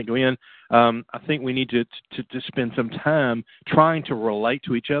out, you can't go in. I think we need to spend some time trying to relate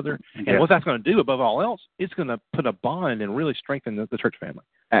to each other, and what that's going to do above all else, it's going to put a bond and really strengthen the church family.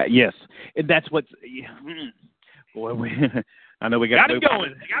 Yes, that's what's. Boy, I know we got him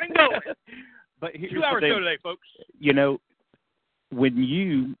going. But here's 2 hours ago today, folks.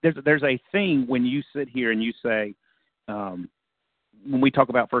 When there's a thing when you sit here and you say, when we talk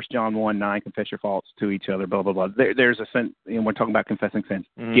about 1 John 1:9, confess your faults to each other, blah, blah, blah, there's a sense, and we're talking about confessing sins,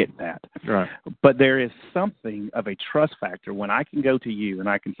 get that. Right. But there is something of a trust factor when I can go to you and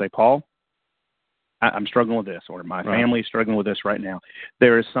I can say, Paul, I'm struggling with this, or my family is struggling with this right now.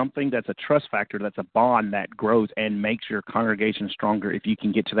 There is something that's a trust factor, that's a bond that grows and makes your congregation stronger if you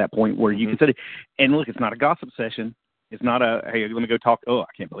can get to that point where you can sit. And look, it's not a gossip session. It's not a, hey, let me go talk. Oh,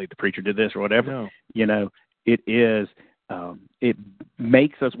 I can't believe the preacher did this or whatever. No. It is. It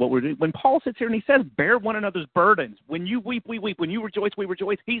makes us what we're doing. When Paul sits here and he says, bear one another's burdens. When you weep, we weep. When you rejoice, we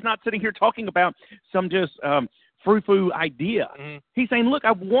rejoice. He's not sitting here talking about some just frou-frou idea. He's saying, look,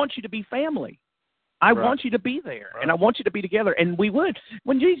 I want you to be family. I want you to be there, and I want you to be together. And we would.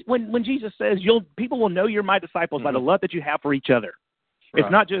 When Jesus says, people will know you're my disciples by the love that you have for each other. It's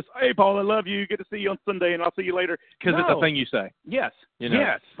not just, hey, Paul, I love you. Good to see you on Sunday, and I'll see you later. Because it's a thing you say. Yes.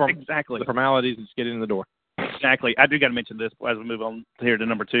 Yes, exactly. The formalities and just get in the door. Exactly. I do got to mention this as we move on here to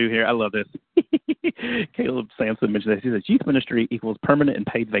number 2 here. I love this. Caleb Sampson mentioned this. He says, youth ministry equals permanent and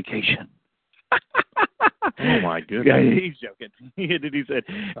paid vacation. Oh, my goodness. Yeah, he's joking. He said,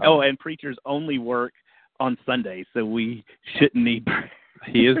 and preachers only work on Sundays, so we shouldn't need.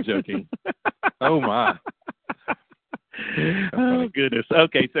 He is joking. Oh, my. Oh, goodness.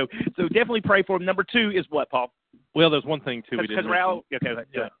 Okay, so definitely pray for him. Number 2 is what, Paul? Well, there's one thing, too, we didn't mention.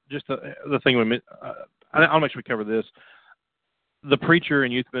 Just the thing I'll make sure we cover this. The preacher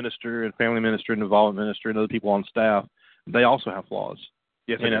and youth minister and family minister and involvement minister and other people on staff, they also have flaws.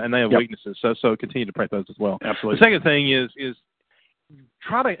 Yes, and they have weaknesses. So continue to pray for those as well. Absolutely. The second thing is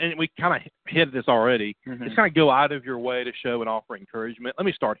try to, and we kind of hit this already, is kind of go out of your way to show and offer encouragement. Let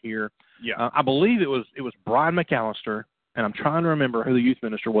me start here. Yeah. I believe it was Brian McAllister, and I'm trying to remember who the youth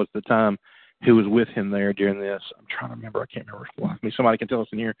minister was at the time who was with him there during this. I'm trying to remember. I can't remember. Somebody can tell us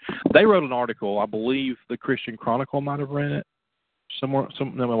in here. They wrote an article. I believe the Christian Chronicle might have ran it. No, it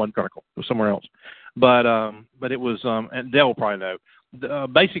wasn't Chronicle. It was somewhere else. But it was, and Dale will probably know.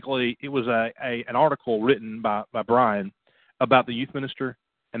 Basically, it was an article written by Brian about the youth minister,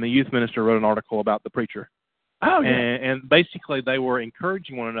 and the youth minister wrote an article about the preacher. Oh, yeah. And basically, they were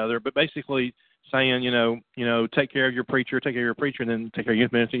encouraging one another, but basically saying, take care of your preacher, and then take care of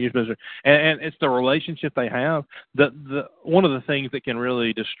youth minister. And it's the relationship they have. One of the things that can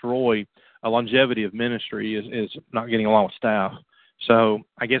really destroy a longevity of ministry is not getting along with staff. So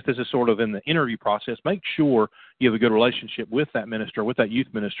I guess this is sort of in the interview process. Make sure you have a good relationship with that minister, with that youth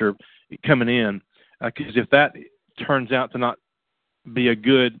minister coming in, because if that turns out to not be a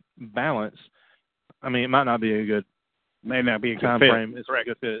good balance, I mean, it might not be a good, may not be a good time fit. frame. It's a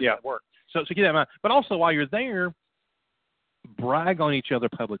good fit. Yeah, work. So keep that in mind. But also, while you're there, brag on each other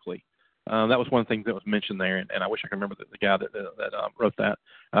publicly. That was one thing that was mentioned there, and I wish I could remember the guy that wrote that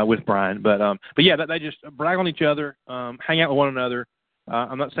with Brian. But yeah, they just brag on each other, hang out with one another.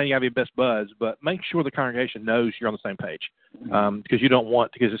 I'm not saying you got to be best buds, but make sure the congregation knows you're on the same page, because you don't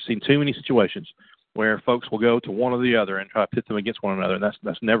want, because I've seen too many situations where folks will go to one or the other and try to pit them against one another, and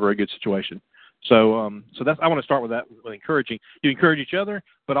that's never a good situation. So that's, I want to start with that, with encouraging. You encourage each other,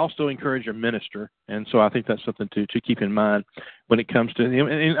 but also encourage your minister. And so I think that's something to keep in mind when it comes to him,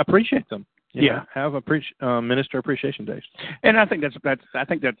 and appreciate them. Yeah. Have a minister appreciation days. And I think that's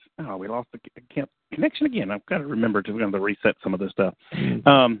we lost the connection again. I've got to remember to reset some of this stuff.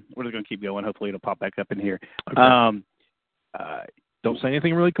 We're just going to keep going. Hopefully it'll pop back up in here. Okay. Don't say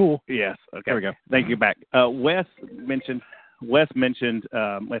anything really cool. Yes. Okay. There we go. Thank you. Back. Wes mentioned Wes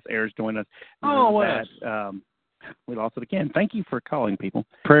Ayers joined us. Oh, Wes. We lost it again. Thank you for calling, people.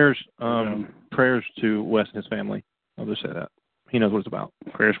 Prayers to Wes and his family. I'll just say that. He knows what it's about.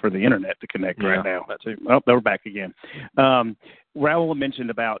 Prayers for the internet to connect right now. That too. Oh, they're back again. Raul mentioned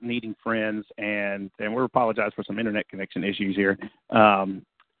about needing friends, and we apologize for some internet connection issues here.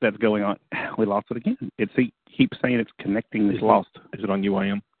 that's going on. We lost it again. It keeps saying it's connecting. It's lost. Is it on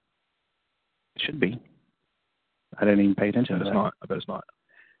UAM? It should be. I didn't even pay attention to that. It's not. I bet it's not.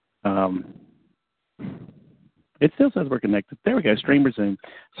 It still says we're connected. There we go. Stream resume.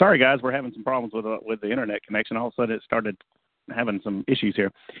 Sorry, guys, we're having some problems with the internet connection. All of a sudden, it started having some issues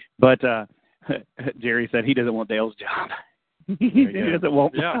here. But Jerry said he doesn't want Dale's job. He doesn't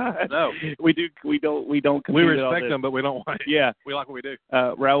want. Yeah, no, we don't. We respect them, but we don't want it. Yeah, we like what we do.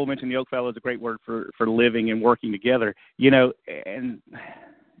 Raul mentioned yoke fellow is a great word for living and working together. You know, and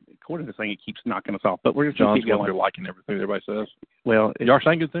according to the saying, it keeps knocking us off. But we're just going to keep going. You're liking everything everybody says. Well, you are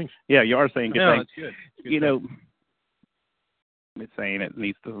saying good things. Yeah, you are saying good things. That's good. It's good you know, it's saying it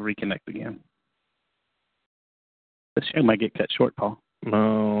needs to reconnect again. The show might get cut short, Paul.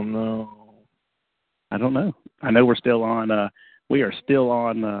 No. I don't know. I know we're still on. We are still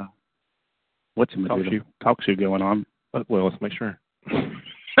on. What's in the talk show going on? Well, let's make sure. Let's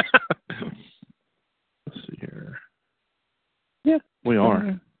see here. Yeah, we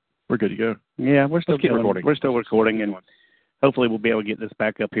are. We're good to go. Yeah, we're still recording. We're still recording, and hopefully we'll be able to get this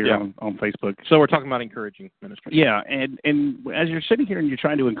back up here on Facebook. So we're talking about encouraging ministry. Yeah, and as you're sitting here and you're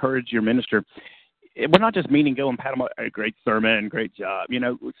trying to encourage your minister, we're not just meaning go and pat them a great sermon, great job. You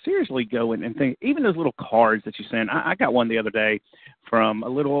know, seriously go and think. Even those little cards that you send. I got one the other day from a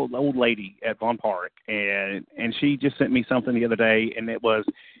little old lady at Vaughn Park, and she just sent me something the other day, and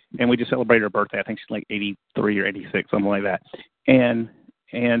we just celebrated her birthday. I think she's like 83 or 86, something like that. And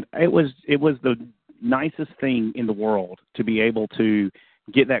it was the nicest thing in the world to be able to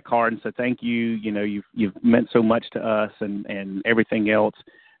get that card and say thank you. You know, you've meant so much to us and everything else.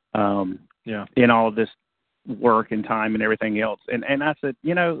 In all of this work and time and everything else. And I said,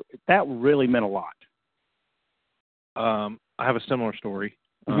 you know, that really meant a lot. I have a similar story,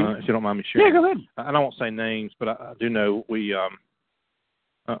 if you don't mind me sharing. Yeah, go ahead. I won't say names, but I do know we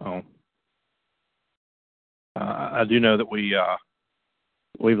I do know that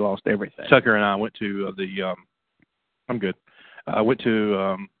we've lost everything. Tucker and I went to I'm good. I went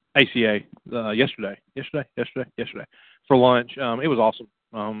to ACA yesterday for lunch. It was awesome.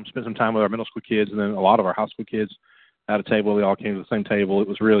 Spent some time with our middle school kids and then a lot of our high school kids at a table. They all came to the same table. It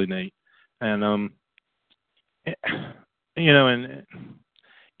was really neat. And, you know, and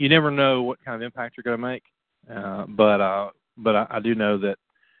you never know what kind of impact you're going to make. But I do know that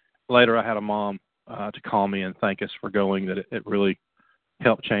later I had a mom to call me and thank us for going, that it really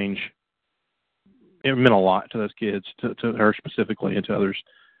helped change. It meant a lot to those kids, to her specifically, and to others.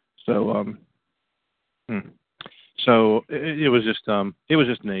 So, So it was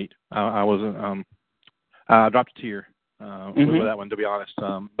just neat. I dropped a tear with that one, to be honest.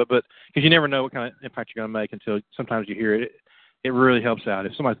 But because you never know what kind of impact you're going to make until sometimes you hear it. It really helps out.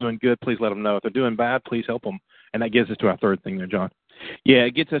 If somebody's doing good, please let them know. If they're doing bad, please help them. And that gets us to our third thing there, John. Yeah,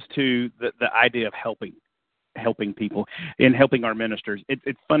 it gets us to the idea of helping people and helping our ministers.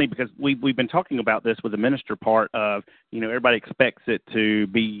 It's funny because we've been talking about this with the minister part of, you know, everybody expects it to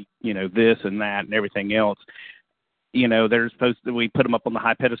be, you know, this and that and everything else. You know, they're supposed to, we put them up on the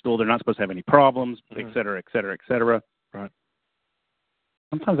high pedestal. They're not supposed to have any problems, et cetera, et cetera, et cetera. Right.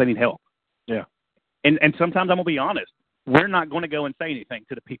 Sometimes they need help. Yeah. And sometimes I'm going to be honest. We're not going to go and say anything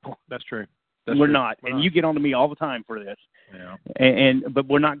to the people. That's true. We're not. And you get on to me all the time for this. Yeah. But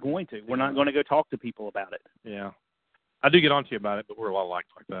we're not going to. We're not going to go talk to people about it. Yeah. I do get on to you about it, but we're a lot like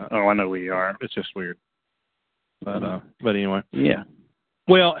that. Oh, I know we are. It's just weird. But anyway. Yeah.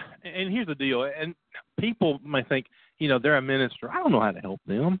 Well, and here's the deal. And people may think, you know, they're a minister. I don't know how to help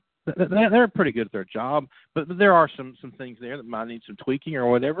them. They're pretty good at their job, but there are some things there that might need some tweaking or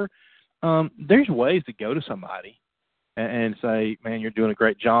whatever. There's ways to go to somebody and say, man, you're doing a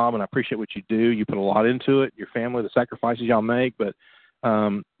great job, and I appreciate what you do. You put a lot into it, your family, the sacrifices y'all make, but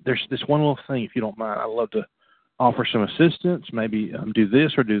there's this one little thing, if you don't mind, I'd love to offer some assistance, maybe do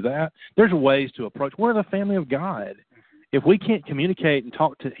this or do that. There's ways to approach. We're the family of God. If we can't communicate and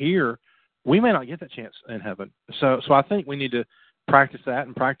talk to here, we may not get that chance in heaven. So I think we need to practice that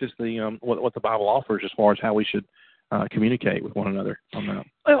and practice the what the Bible offers as far as how we should communicate with one another on that.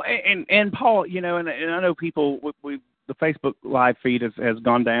 Well, and Paul, you know, and I know people, the Facebook live feed has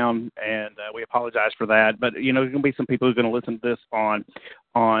gone down, and we apologize for that. But you know, there's going to be some people who are going to listen to this on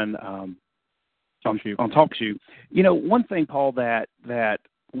TalkShoe. You know, one thing, Paul, that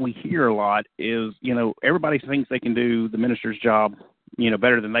we hear a lot is, you know, everybody thinks they can do the minister's job, you know,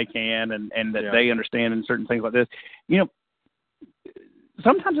 better than they can, and that they understand in certain things like this. You know,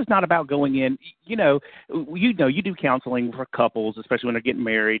 sometimes it's not about going in. You do counseling for couples, especially when they're getting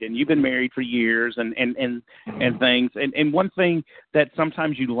married, and you've been married for years, and things. And one thing that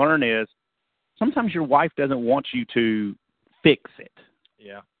sometimes you learn is sometimes your wife doesn't want you to fix it.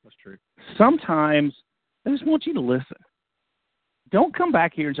 Yeah, that's true. Sometimes I just want you to listen. Don't come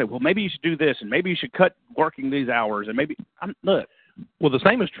back here and say, well, maybe you should do this, and maybe you should cut working these hours, and maybe look. Well, the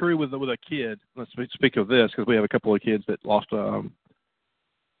same is true with a kid. Let's speak of this because we have a couple of kids that lost a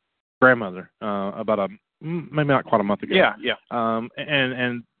grandmother about maybe not quite a month ago. Yeah.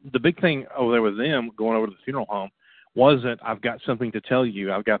 And the big thing over there with them going over to the funeral home wasn't, I've got something to tell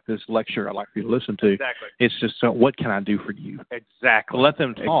you. I've got this lecture I'd like for you to listen to. Exactly. It's just, what can I do for you? Exactly. Let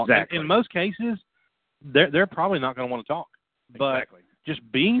them talk. Exactly. In most cases, they're probably not going to want to talk. But exactly. Just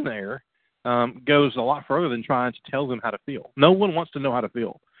being there goes a lot further than trying to tell them how to feel. No one wants to know how to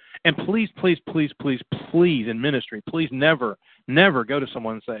feel. And please, in ministry, please never go to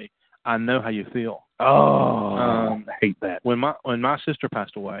someone and say, I know how you feel. I hate that. When my sister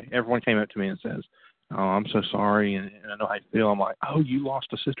passed away, everyone came up to me and says, oh, I'm so sorry, and I know how you feel. I'm like, oh, you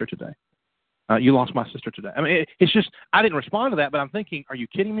lost a sister today. You lost my sister today. I mean, it's just, I didn't respond to that, but I'm thinking, are you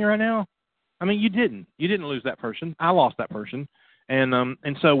kidding me right now? I mean, you didn't. You didn't lose that person. I lost that person.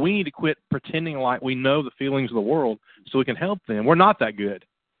 And so we need to quit pretending like we know the feelings of the world so we can help them. We're not that good.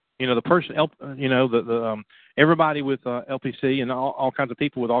 You know, the person, everybody with LPC and all kinds of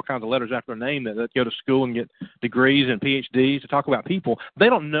people with all kinds of letters after their name that go to school and get degrees and PhDs to talk about people, they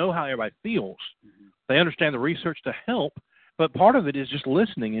don't know how everybody feels. They understand the research to help, but part of it is just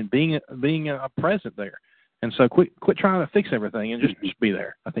listening and being present there. And so quit trying to fix everything and just be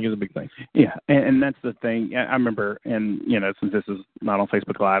there. I think is a big thing. Yeah, and that's the thing. I remember, and, since this is not on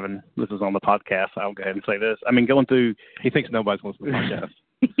Facebook Live and this is on the podcast, I'll go ahead and say this. I mean, going through... He thinks nobody's listening to the podcast.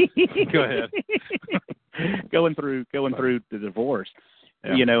 Go ahead. going through the divorce,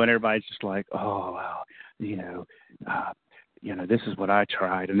 and everybody's just like, oh, wow, this is what I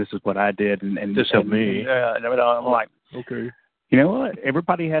tried and this is what I did. And this helped me. I'm like, okay. You know what?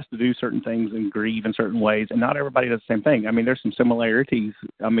 Everybody has to do certain things and grieve in certain ways, and not everybody does the same thing. I mean, there's some similarities.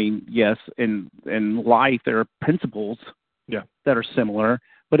 I mean, yes, in life there are principles that are similar,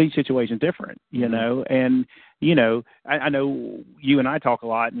 but each situation is different, And, I know you and I talk a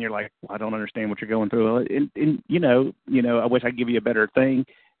lot, and you're like, well, I don't understand what you're going through. And I wish I could give you a better thing.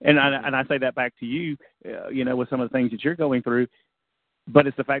 And I say that back to you, with some of the things that you're going through, but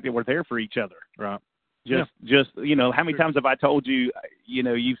it's the fact that we're there for each other. Right. Just how many times have I told you,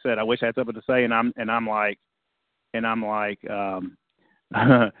 you've said, I wish I had something to say, and I'm like,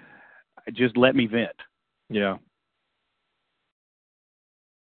 just let me vent. Yeah.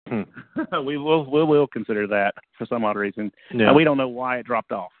 We will consider that for some odd reason. Yeah. And we don't know why it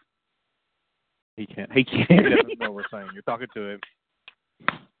dropped off. He can't. He can't. He doesn't know what we're saying. You're talking to him.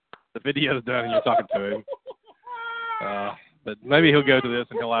 The video's done and you're talking to him. But maybe he'll go to this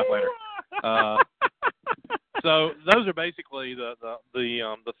and he'll laugh later. So those are basically the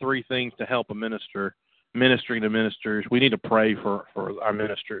three things to help a minister, ministering to ministers. We need to pray for our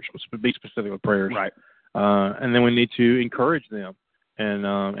ministers, be specific with prayers, right? And then we need to encourage them and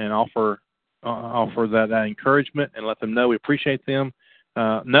offer that encouragement and let them know we appreciate them.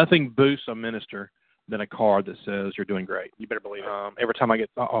 Nothing boosts a minister than a card that says you're doing great. You better believe it. Every time I get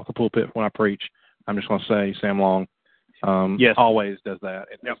off the pulpit when I preach, I'm just going to say Sam Long. Yes, always does that.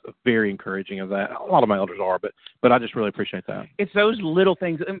 It's very encouraging of that. A lot of my elders are, but I just really appreciate that. It's those little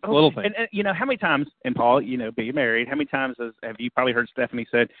things. Little things. And how many times, and Paul, being married, how many times have you probably heard Stephanie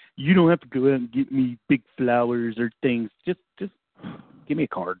said, you don't have to go out and get me big flowers or things. Just give me a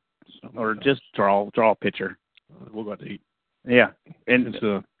card or just draw a picture. We'll go out to eat. Yeah. And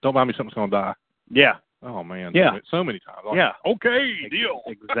don't buy me something that's going to die. Yeah. Oh, man. Yeah. So many times. Yeah. Okay, deal.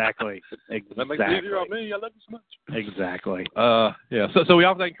 Exactly. That makes it easier on me. I love you so much. Exactly. Yeah. So we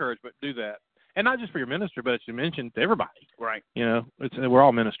offer that encouragement. Do that. And not just for your minister, but as you mentioned, to everybody. Right. We're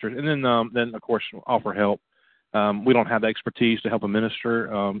all ministers. And then of course, offer help. We don't have the expertise to help a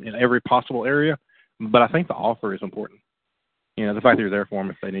minister in every possible area, but I think the offer is important. The fact that you're there for them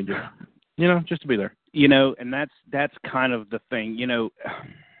if they need you. Just to be there. And that's kind of the thing.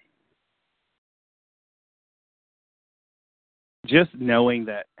 Just knowing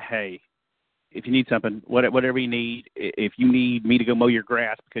that, hey, if you need something, whatever you need, if you need me to go mow your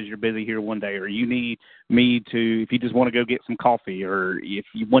grass because you're busy here one day, or you need me to, if you just want to go get some coffee, or if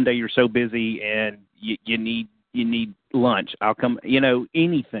one day you're so busy and you need lunch, I'll come,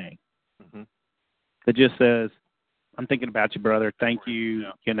 anything that just says, I'm thinking about you, brother. Thank you.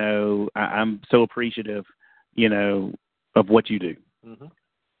 Yeah. I'm so appreciative, of what you do. Mm-hmm.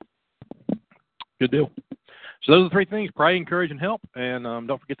 Good deal. So those are the three things: pray, encourage, and help. And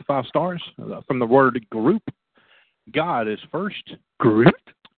don't forget the 5 stars from the word group. God is first. Group.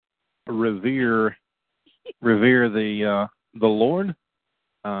 Revere the Lord,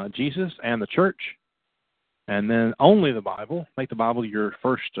 Jesus, and the church. and then only the Bible. Make the Bible your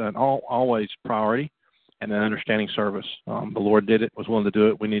first and always priority, and then understanding service. The Lord did it, was willing to do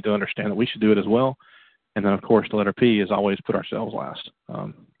it. We need to understand that we should do it as well. And then, of course, the letter P is always put ourselves last.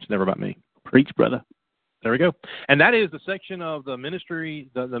 It's never about me. Preach, brother. There we go. And that is the section of the ministry,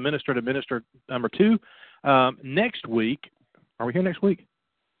 the minister to minister number 2. Next week, are we here next week?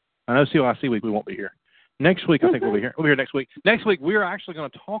 I know COIC week we won't be here. Next week, I think we'll be here. We'll be here next week. Next week, we're actually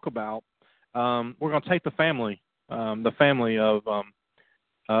going to talk about, we're going to take the family of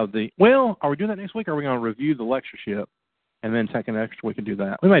the, well, are we doing that next week, or are we going to review the lectureship and then take an extra week and do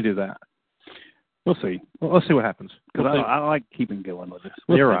that? We may do that. We'll see. Well, let's see what happens. Because I like keeping going with this.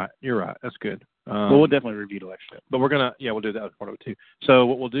 You're right. That's good. Well, we'll definitely review the lectureship. But we're going to, we'll do that as part of it too. So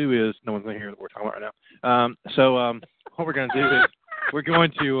what we'll do is, no one's going to hear what we're talking about right now. What we're going to do is we're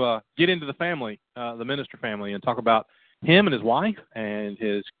going to get into the family, the minister family, and talk about him and his wife and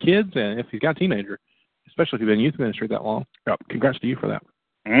his kids, and if he's got a teenager, especially if you've been in youth ministry that long. Congrats to you for that.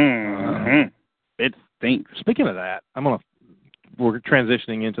 Mm-hmm. It stinks. Speaking of that, we're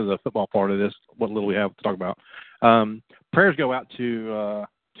transitioning into the football part of this, what little we have to talk about. Prayers go out to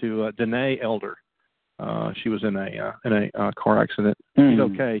Danae Elder. She was in a car accident. She's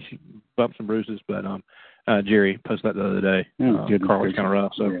okay. She bumped some bruises, but Jerry posted that the other day. Car was kind of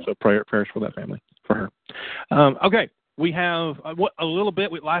rough, so prayers for that family, for her. Okay, we have a little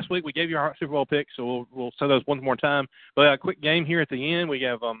bit. Last week we gave you our Super Bowl picks, so we'll say those one more time. But a quick game here at the end. We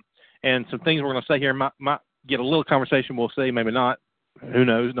have and some things we're going to say here might get a little conversation. We'll see, maybe not. Who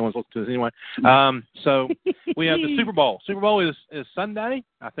knows? No one's listening to us anyway. So we have the Super Bowl. Super Bowl is Sunday.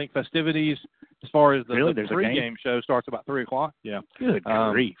 I think festivities as far as the pregame show starts about 3 o'clock. Yeah. Good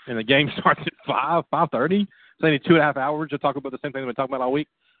grief. And the game starts at 5:30. So only 2.5 hours to talk about the same thing we've been talking about all week.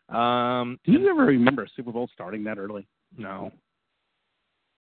 Do you ever remember a Super Bowl starting that early? No.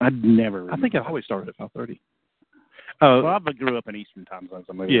 I'd never remember. I think it always started at 5:30. Well, I grew up in Eastern time zones.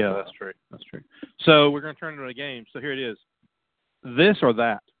 So yeah, that's true. That's true. So we're going to turn it into a game. So here it is. This or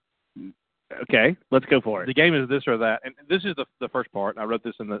that. Okay, let's go for it. The game is this or that, and this is the first part. I wrote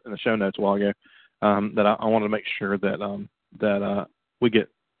this in the show notes a while ago. That I wanted to make sure that we get.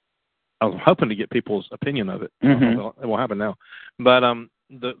 I was hoping to get people's opinion of it. It won't happen now, but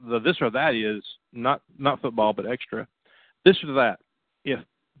the this or that is not football, but extra. This or that. If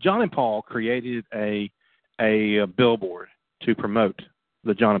John and Paul created a billboard to promote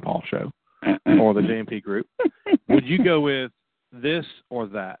the John and Paul show or the JMP group, would you go with this or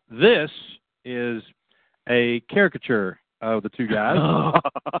that? This is a caricature of the two guys,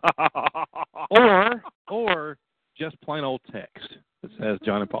 or just plain old text that says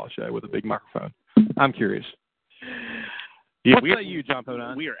John and Paul show with a big microphone. I'm curious. Yeah, what say you, John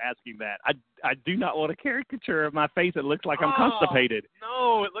Podine? We are asking that. I do not want a caricature of my face that looks like I'm constipated.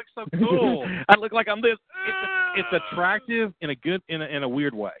 No, it looks so cool. I look like I'm this. It's attractive in a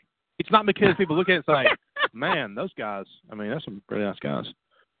weird way. It's not because people look at it and say, man, those guys, that's some really nice guys.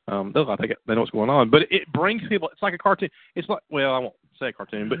 They look like they know what's going on. But it brings people, it's like a cartoon. It's like, well, I won't say a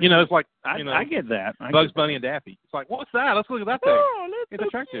cartoon, but, it's like, I get that. Bugs Bunny and Daffy. It's like, what's that? Let's look at that thing. Oh, it's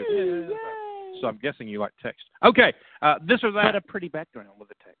attractive. Yeah. So I'm guessing you like text. Okay, this or that. Had a pretty background with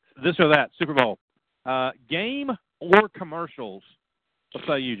the text. This or that, Super Bowl. Game or commercials? What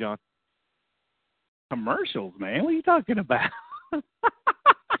say you, John? Commercials, man. What are you talking about? Do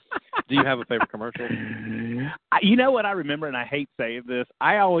you have a favorite commercial? You know what I remember, and I hate saying this.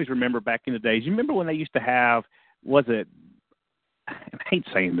 I always remember back in the days. You remember when they used to have, I hate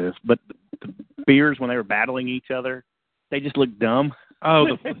saying this, but the beers when they were battling each other, they just looked dumb.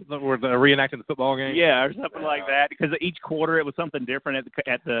 Oh, were they reenacting the football game? Yeah, or something like that. Because each quarter it was something different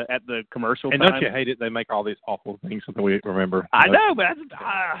at the commercial. And time. Don't you hate it? They make all these awful things something we remember. I know, but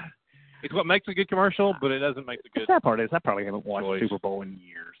it's what makes a good commercial, but it doesn't make the good. That part is I probably haven't watched Super Bowl in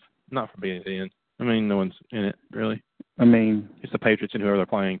years. Not for being in. No one's in it really. It's the Patriots and whoever they're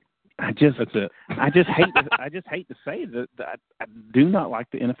playing. That's it. I just hate to say that I do not like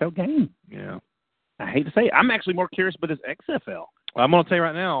the NFL game. Yeah. I hate to say it. I'm actually more curious about this XFL. Well, I'm going to tell you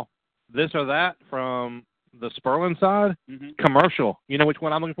right now, this or that from the Sperlin side, commercial. You know which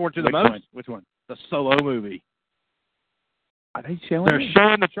one I'm looking forward to the most? Which one? The Solo movie. Are they showing They're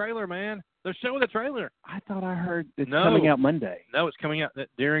showing the trailer, man. They're showing the trailer. I thought I heard it's coming out Monday. No, it's coming out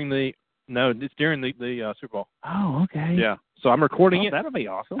during the Super Bowl. Oh, okay. Yeah. So I'm recording it. That'll be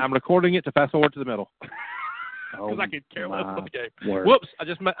awesome. I'm recording it to fast forward to the middle. Because I could care less about the game. Word. Whoops! I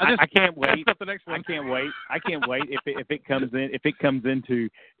can't wait. The next one. I can't wait. I can't wait if it comes into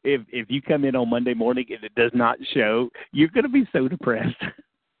if you come in on Monday morning and it does not show, you're going to be so depressed.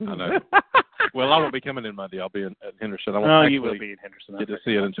 I know. Well, I won't be coming in Monday. I'll be at Henderson. I won't you will be in Henderson. Get to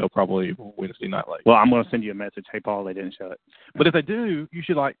see it until probably Wednesday night late. Well, I'm going to send you a message. Hey, Paul, they didn't show it. But if they do, you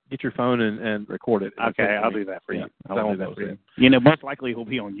should get your phone and record it. Okay, I'll do that for you. I'll do that for you. Most likely he'll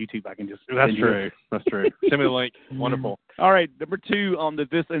be on YouTube. I can just. That's true. That's true. Send me the link. Wonderful. All right, number 2 on the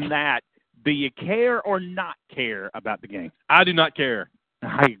this and that. Do you care or not care about the game? I do not care.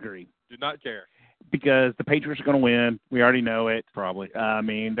 I agree. Do not care. Because the Patriots are going to win. We already know it. Probably.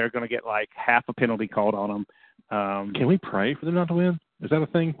 They're going to get half a penalty called on them. Can we pray for them not to win? Is that a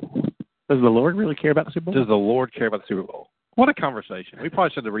thing? Does the Lord really care about the Super Bowl? Does the Lord care about the Super Bowl? What a conversation. We probably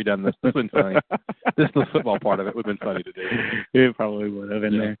should have redone this. This would have been funny. This is the football part of it would have been funny to do. It probably would have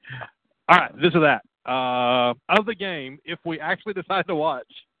been there. All right, this or that. Of the game, if we actually decide to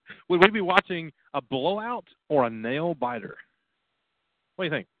watch, would we be watching a blowout or a nail-biter? What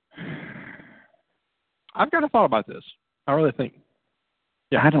do you think? I've got a thought about this. I really think.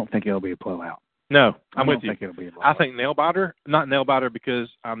 Yeah, I don't think it'll be a blowout. No, I'm with you. I don't think it'll be a blowout. I think nail-biter, not nail-biter because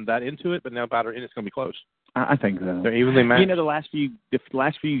I'm that into it, but nail-biter and it's going to be close. I think so. They're evenly matched. The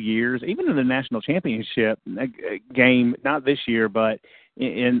last few years, even in the national championship game, not this year, but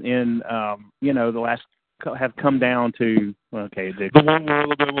in the last have come down to the one where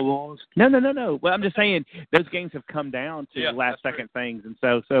Alabama lost. No. Well, I'm just saying those games have come down to last second things, and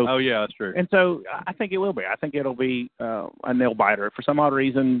so. Oh yeah, that's true. And so I think it will be. I think it'll be a nail biter. For some odd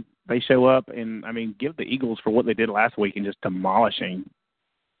reason, they show up, and give the Eagles for what they did last week and just demolishing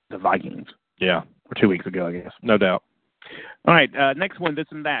the Vikings. Yeah, or 2 weeks ago, I guess. No doubt. All right, next one. This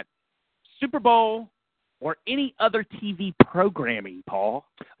and that. Super Bowl. Or any other TV programming, Paul.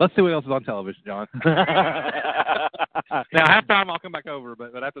 Let's see what else is on television, John. Now, halftime, I'll come back over,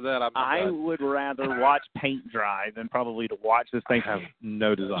 but after that, I would rather watch paint dry than probably to watch this thing. I have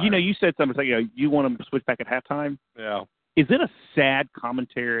no desire. You said something. You want them to switch back at halftime? Yeah. Is it a sad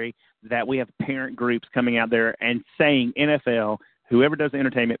commentary that we have parent groups coming out there and saying, NFL, whoever does the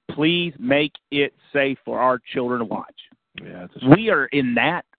entertainment, please make it safe for our children to watch? Yeah. We are in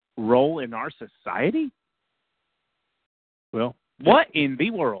that role in our society? Well, what in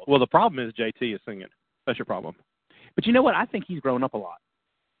the world? Well, the problem is JT is singing. That's your problem. But you know what? I think he's grown up a lot.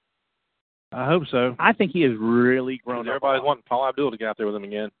 I hope so. I think he has really grown up. Everybody's wanting Paul Abdul to get out there with him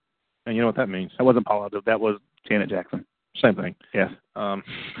again. And you know what that means. That wasn't Paul Abdul. That was Janet Jackson. Same thing. Yes.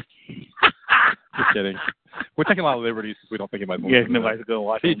 Just kidding. We're taking a lot of liberties because we don't think anybody wants nobody's going to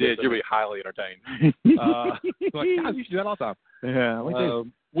watch it. He did. You'll be highly entertained. God, you should do that all the time. Yeah,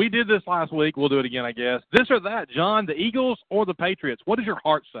 we did this last week. We'll do it again, I guess. This or that, John, the Eagles or the Patriots? What does your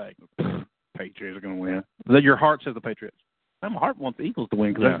heart say? Patriots are going to win. That your heart says the Patriots. My heart wants the Eagles to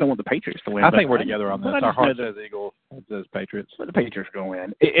win because I just don't want the Patriots to win. I think we're together on this. Our heart says Eagles. It says Patriots. But the Patriots are going to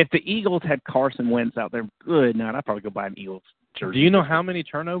win. If the Eagles had Carson Wentz out there, good night. I'd probably go buy an Eagles jersey. Do you know how many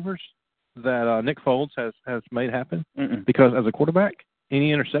turnovers that Nick Foles has made happen? Mm-mm. Because as a quarterback,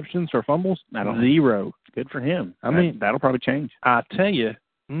 any interceptions or fumbles? Zero. Good for him. I mean, that'll probably change. I tell you,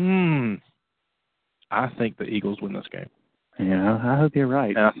 I think the Eagles win this game. Yeah, I hope you're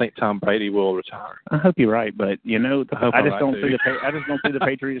right. And I think Tom Brady will retire. I hope you're right, but I just don't see the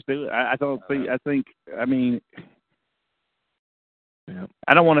Patriots do it. I don't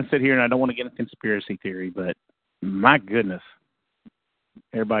want to sit here and I don't want to get a conspiracy theory, but my goodness,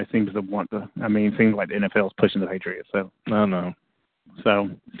 everybody seems to want to. Seems like the NFL is pushing the Patriots. So no. So,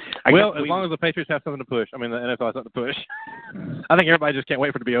 as long as the Patriots have something to push, the NFL has something to push. I think everybody just can't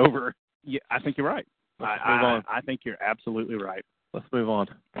wait for it to be over. Yeah, I think you're right. I think you're absolutely right. Let's move on.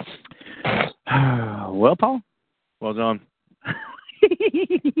 Well, Paul. Well, John. As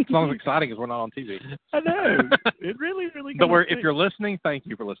long as it's exciting as we're not on TV. I know. It really, really. But if you're listening, thank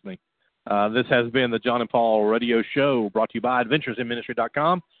you for listening. This has been the John and Paul Radio Show, brought to you by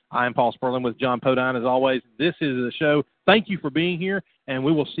AdventuresInMinistry.com. I am Paul Sperlin with John Podine. As always, this is the show. Thank you for being here, and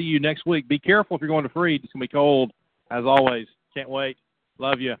we will see you next week. Be careful if you're going to Freed. It's going to be cold. As always, can't wait.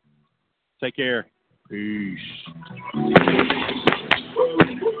 Love you. Take care. Peace.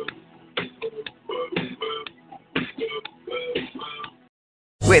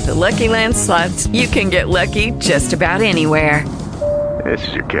 With the Lucky Land Slots, you can get lucky just about anywhere. This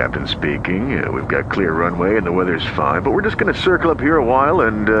is your captain speaking. We've got clear runway and the weather's fine, but we're just going to circle up here a while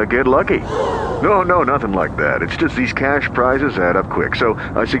and get lucky. No, nothing like that. It's just these cash prizes add up quick. So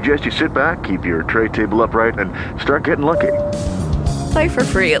I suggest you sit back, keep your tray table upright, and start getting lucky. Play for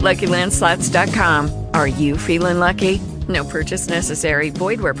free at LuckyLandSlots.com. Are you feeling lucky? No purchase necessary.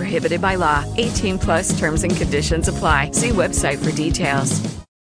 Void where prohibited by law. 18+ terms and conditions apply. See website for details.